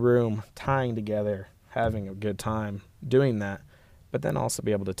in the room tying together, having a good time doing that, but then also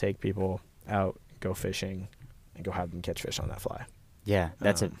be able to take people out, go fishing, and go have them catch fish on that fly. Yeah,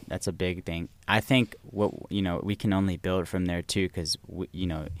 that's a big thing. I think we can only build from there too, because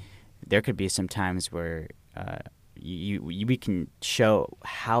there could be some times where we can show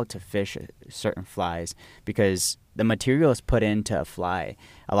how to fish certain flies because the material is put into a fly.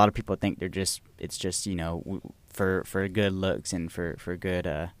 A lot of people think it's just for good looks and for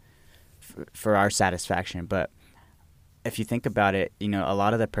good for our satisfaction. But if you think about it, a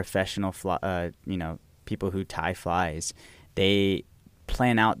lot of the professional people who tie flies, they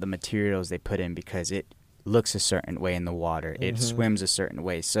plan out the materials they put in because it looks a certain way in the water. It swims a certain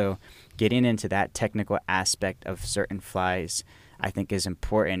way. So getting into that technical aspect of certain flies, I think, is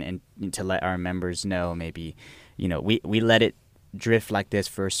important, and to let our members know, maybe, we let it drift like this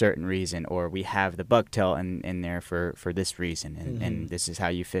for a certain reason, or we have the bucktail in there for this reason, and this is how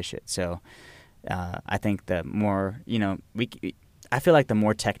you fish it. So I think the more, I feel like the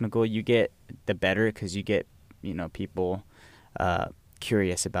more technical you get, the better, because you get, people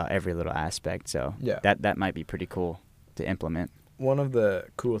curious about every little aspect. So that might be pretty cool to implement. One of the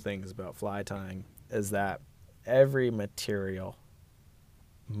cool things about fly tying is that every material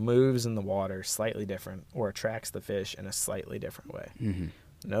moves in the water slightly different, or attracts the fish in a slightly different way.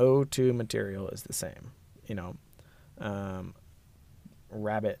 No two material is the same.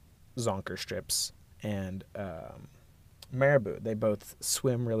 Rabbit zonker strips and marabou, they both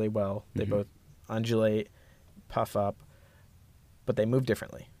swim really well. They both undulate, puff up, but they move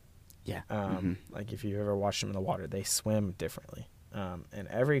differently. Like if you ever watch them in the water, they swim differently. And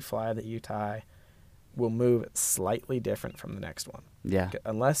every fly that you tie will move slightly different from the next one.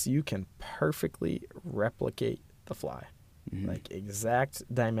 Unless you can perfectly replicate the fly, like exact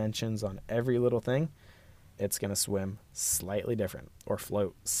dimensions on every little thing, it's going to swim slightly different or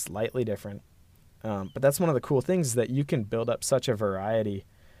float slightly different. But that's one of the cool things, is that you can build up such a variety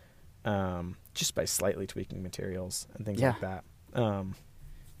just by slightly tweaking materials and things like that. And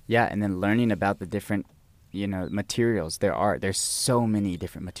then learning about the different, materials. There's so many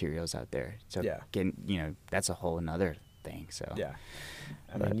different materials out there. So getting, that's a whole another thing. So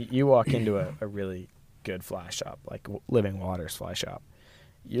I mean, you walk into a really good fly shop, like Living Waters fly shop.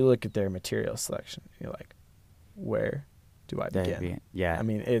 You look at their material selection, you're like, where do I begin? I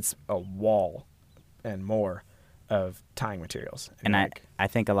mean, it's a wall and more of tying materials. And I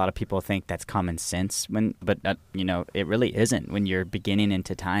think a lot of people think that's common sense, but it really isn't. When you're beginning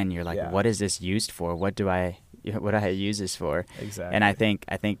into tying, you're like, what is this used for? What do I use this for? Exactly. And I think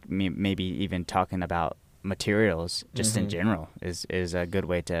maybe even talking about materials just in general is a good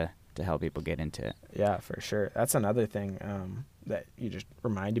way to help people get into it. Yeah, for sure. That's another thing that you just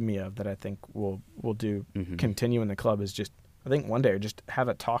reminded me of, that I think we'll do continue in the club, is just, I think one day just have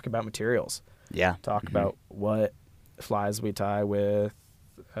a talk about materials. Talk about what flies we tie with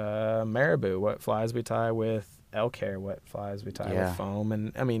marabou, what flies we tie with elk hair, what flies we tie with foam.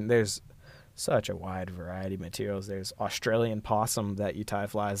 And I mean, there's such a wide variety of materials. There's Australian possum that you tie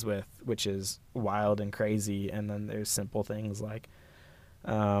flies with, which is wild and crazy. And then there's simple things like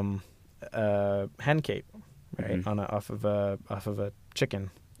hen cape, right, off of a chicken,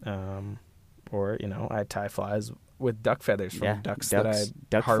 or I tie flies with duck feathers from ducks that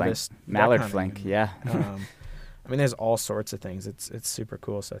I harvest, mallard flank. I mean, there's all sorts of things. It's super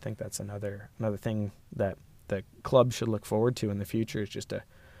cool. So I think that's another thing that the club should look forward to in the future, is just a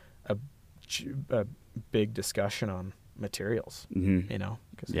big discussion on materials.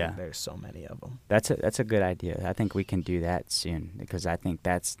 Because there's so many of them. That's a good idea. I think we can do that soon, because I think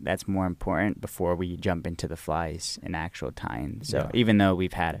that's more important before we jump into the flies and actual tying. So even though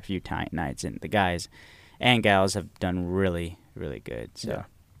we've had a few tying nights, and the guys and gals have done really, really good. So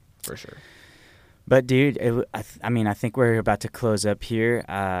for sure. But dude, I think we're about to close up here.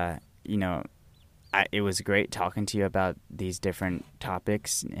 It was great talking to you about these different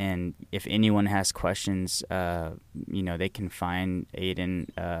topics, and if anyone has questions, they can find Aidan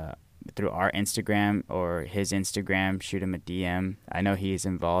through our Instagram or his Instagram. Shoot him a DM. I know he's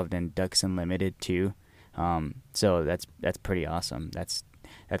involved in Ducks Unlimited too, so that's pretty awesome. That's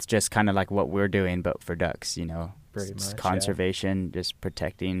just kind of like what we're doing, but for ducks. Pretty much, conservation, just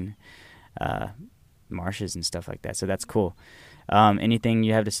protecting marshes and stuff like that. So that's cool. Anything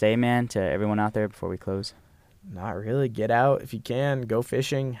you have to say, man, to everyone out there before we close? Not really. Get out if you can. Go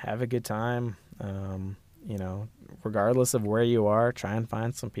fishing. Have a good time. Regardless of where you are, try and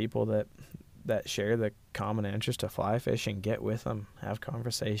find some people that share the common interest of fly fishing. Get with them. Have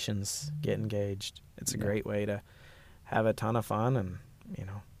conversations. Get engaged. It's a great way to have a ton of fun and,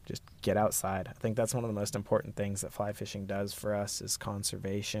 just get outside. I think that's one of the most important things that fly fishing does for us, is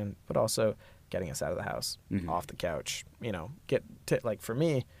conservation, but also getting us out of the house, off the couch. Like for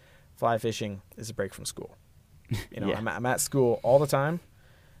me, fly fishing is a break from school. I'm at school all the time,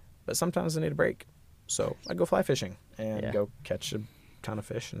 but sometimes I need a break. So I go fly fishing and go catch a ton of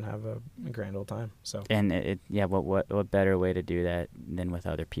fish and have a grand old time. So what better way to do that than with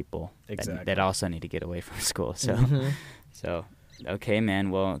other people that also need to get away from school. So okay,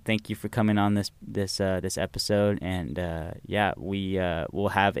 man. Well, thank you for coming on this episode, and we'll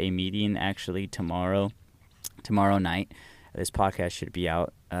have a meeting actually tomorrow night. This podcast should be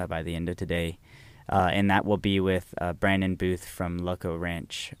out by the end of today, and that will be with Brandon Booth from Loco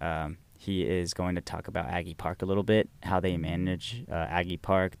Ranch. He is going to talk about Aggie Park a little bit, how they manage Aggie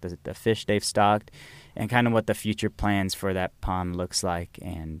Park, the fish they've stocked, and kind of what the future plans for that pond looks like,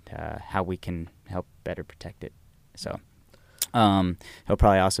 and how we can help better protect it. So he'll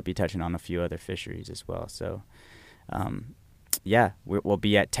probably also be touching on a few other fisheries as well. So yeah, we'll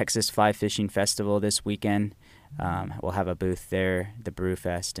be at Texas Fly Fishing Festival this weekend. We'll have a booth there, the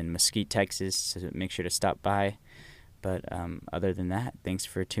Brewfest in Mesquite, Texas, so make sure to stop by. But other than that, thanks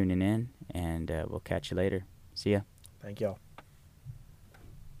for tuning in, and we'll catch you later. See ya. Thank y'all.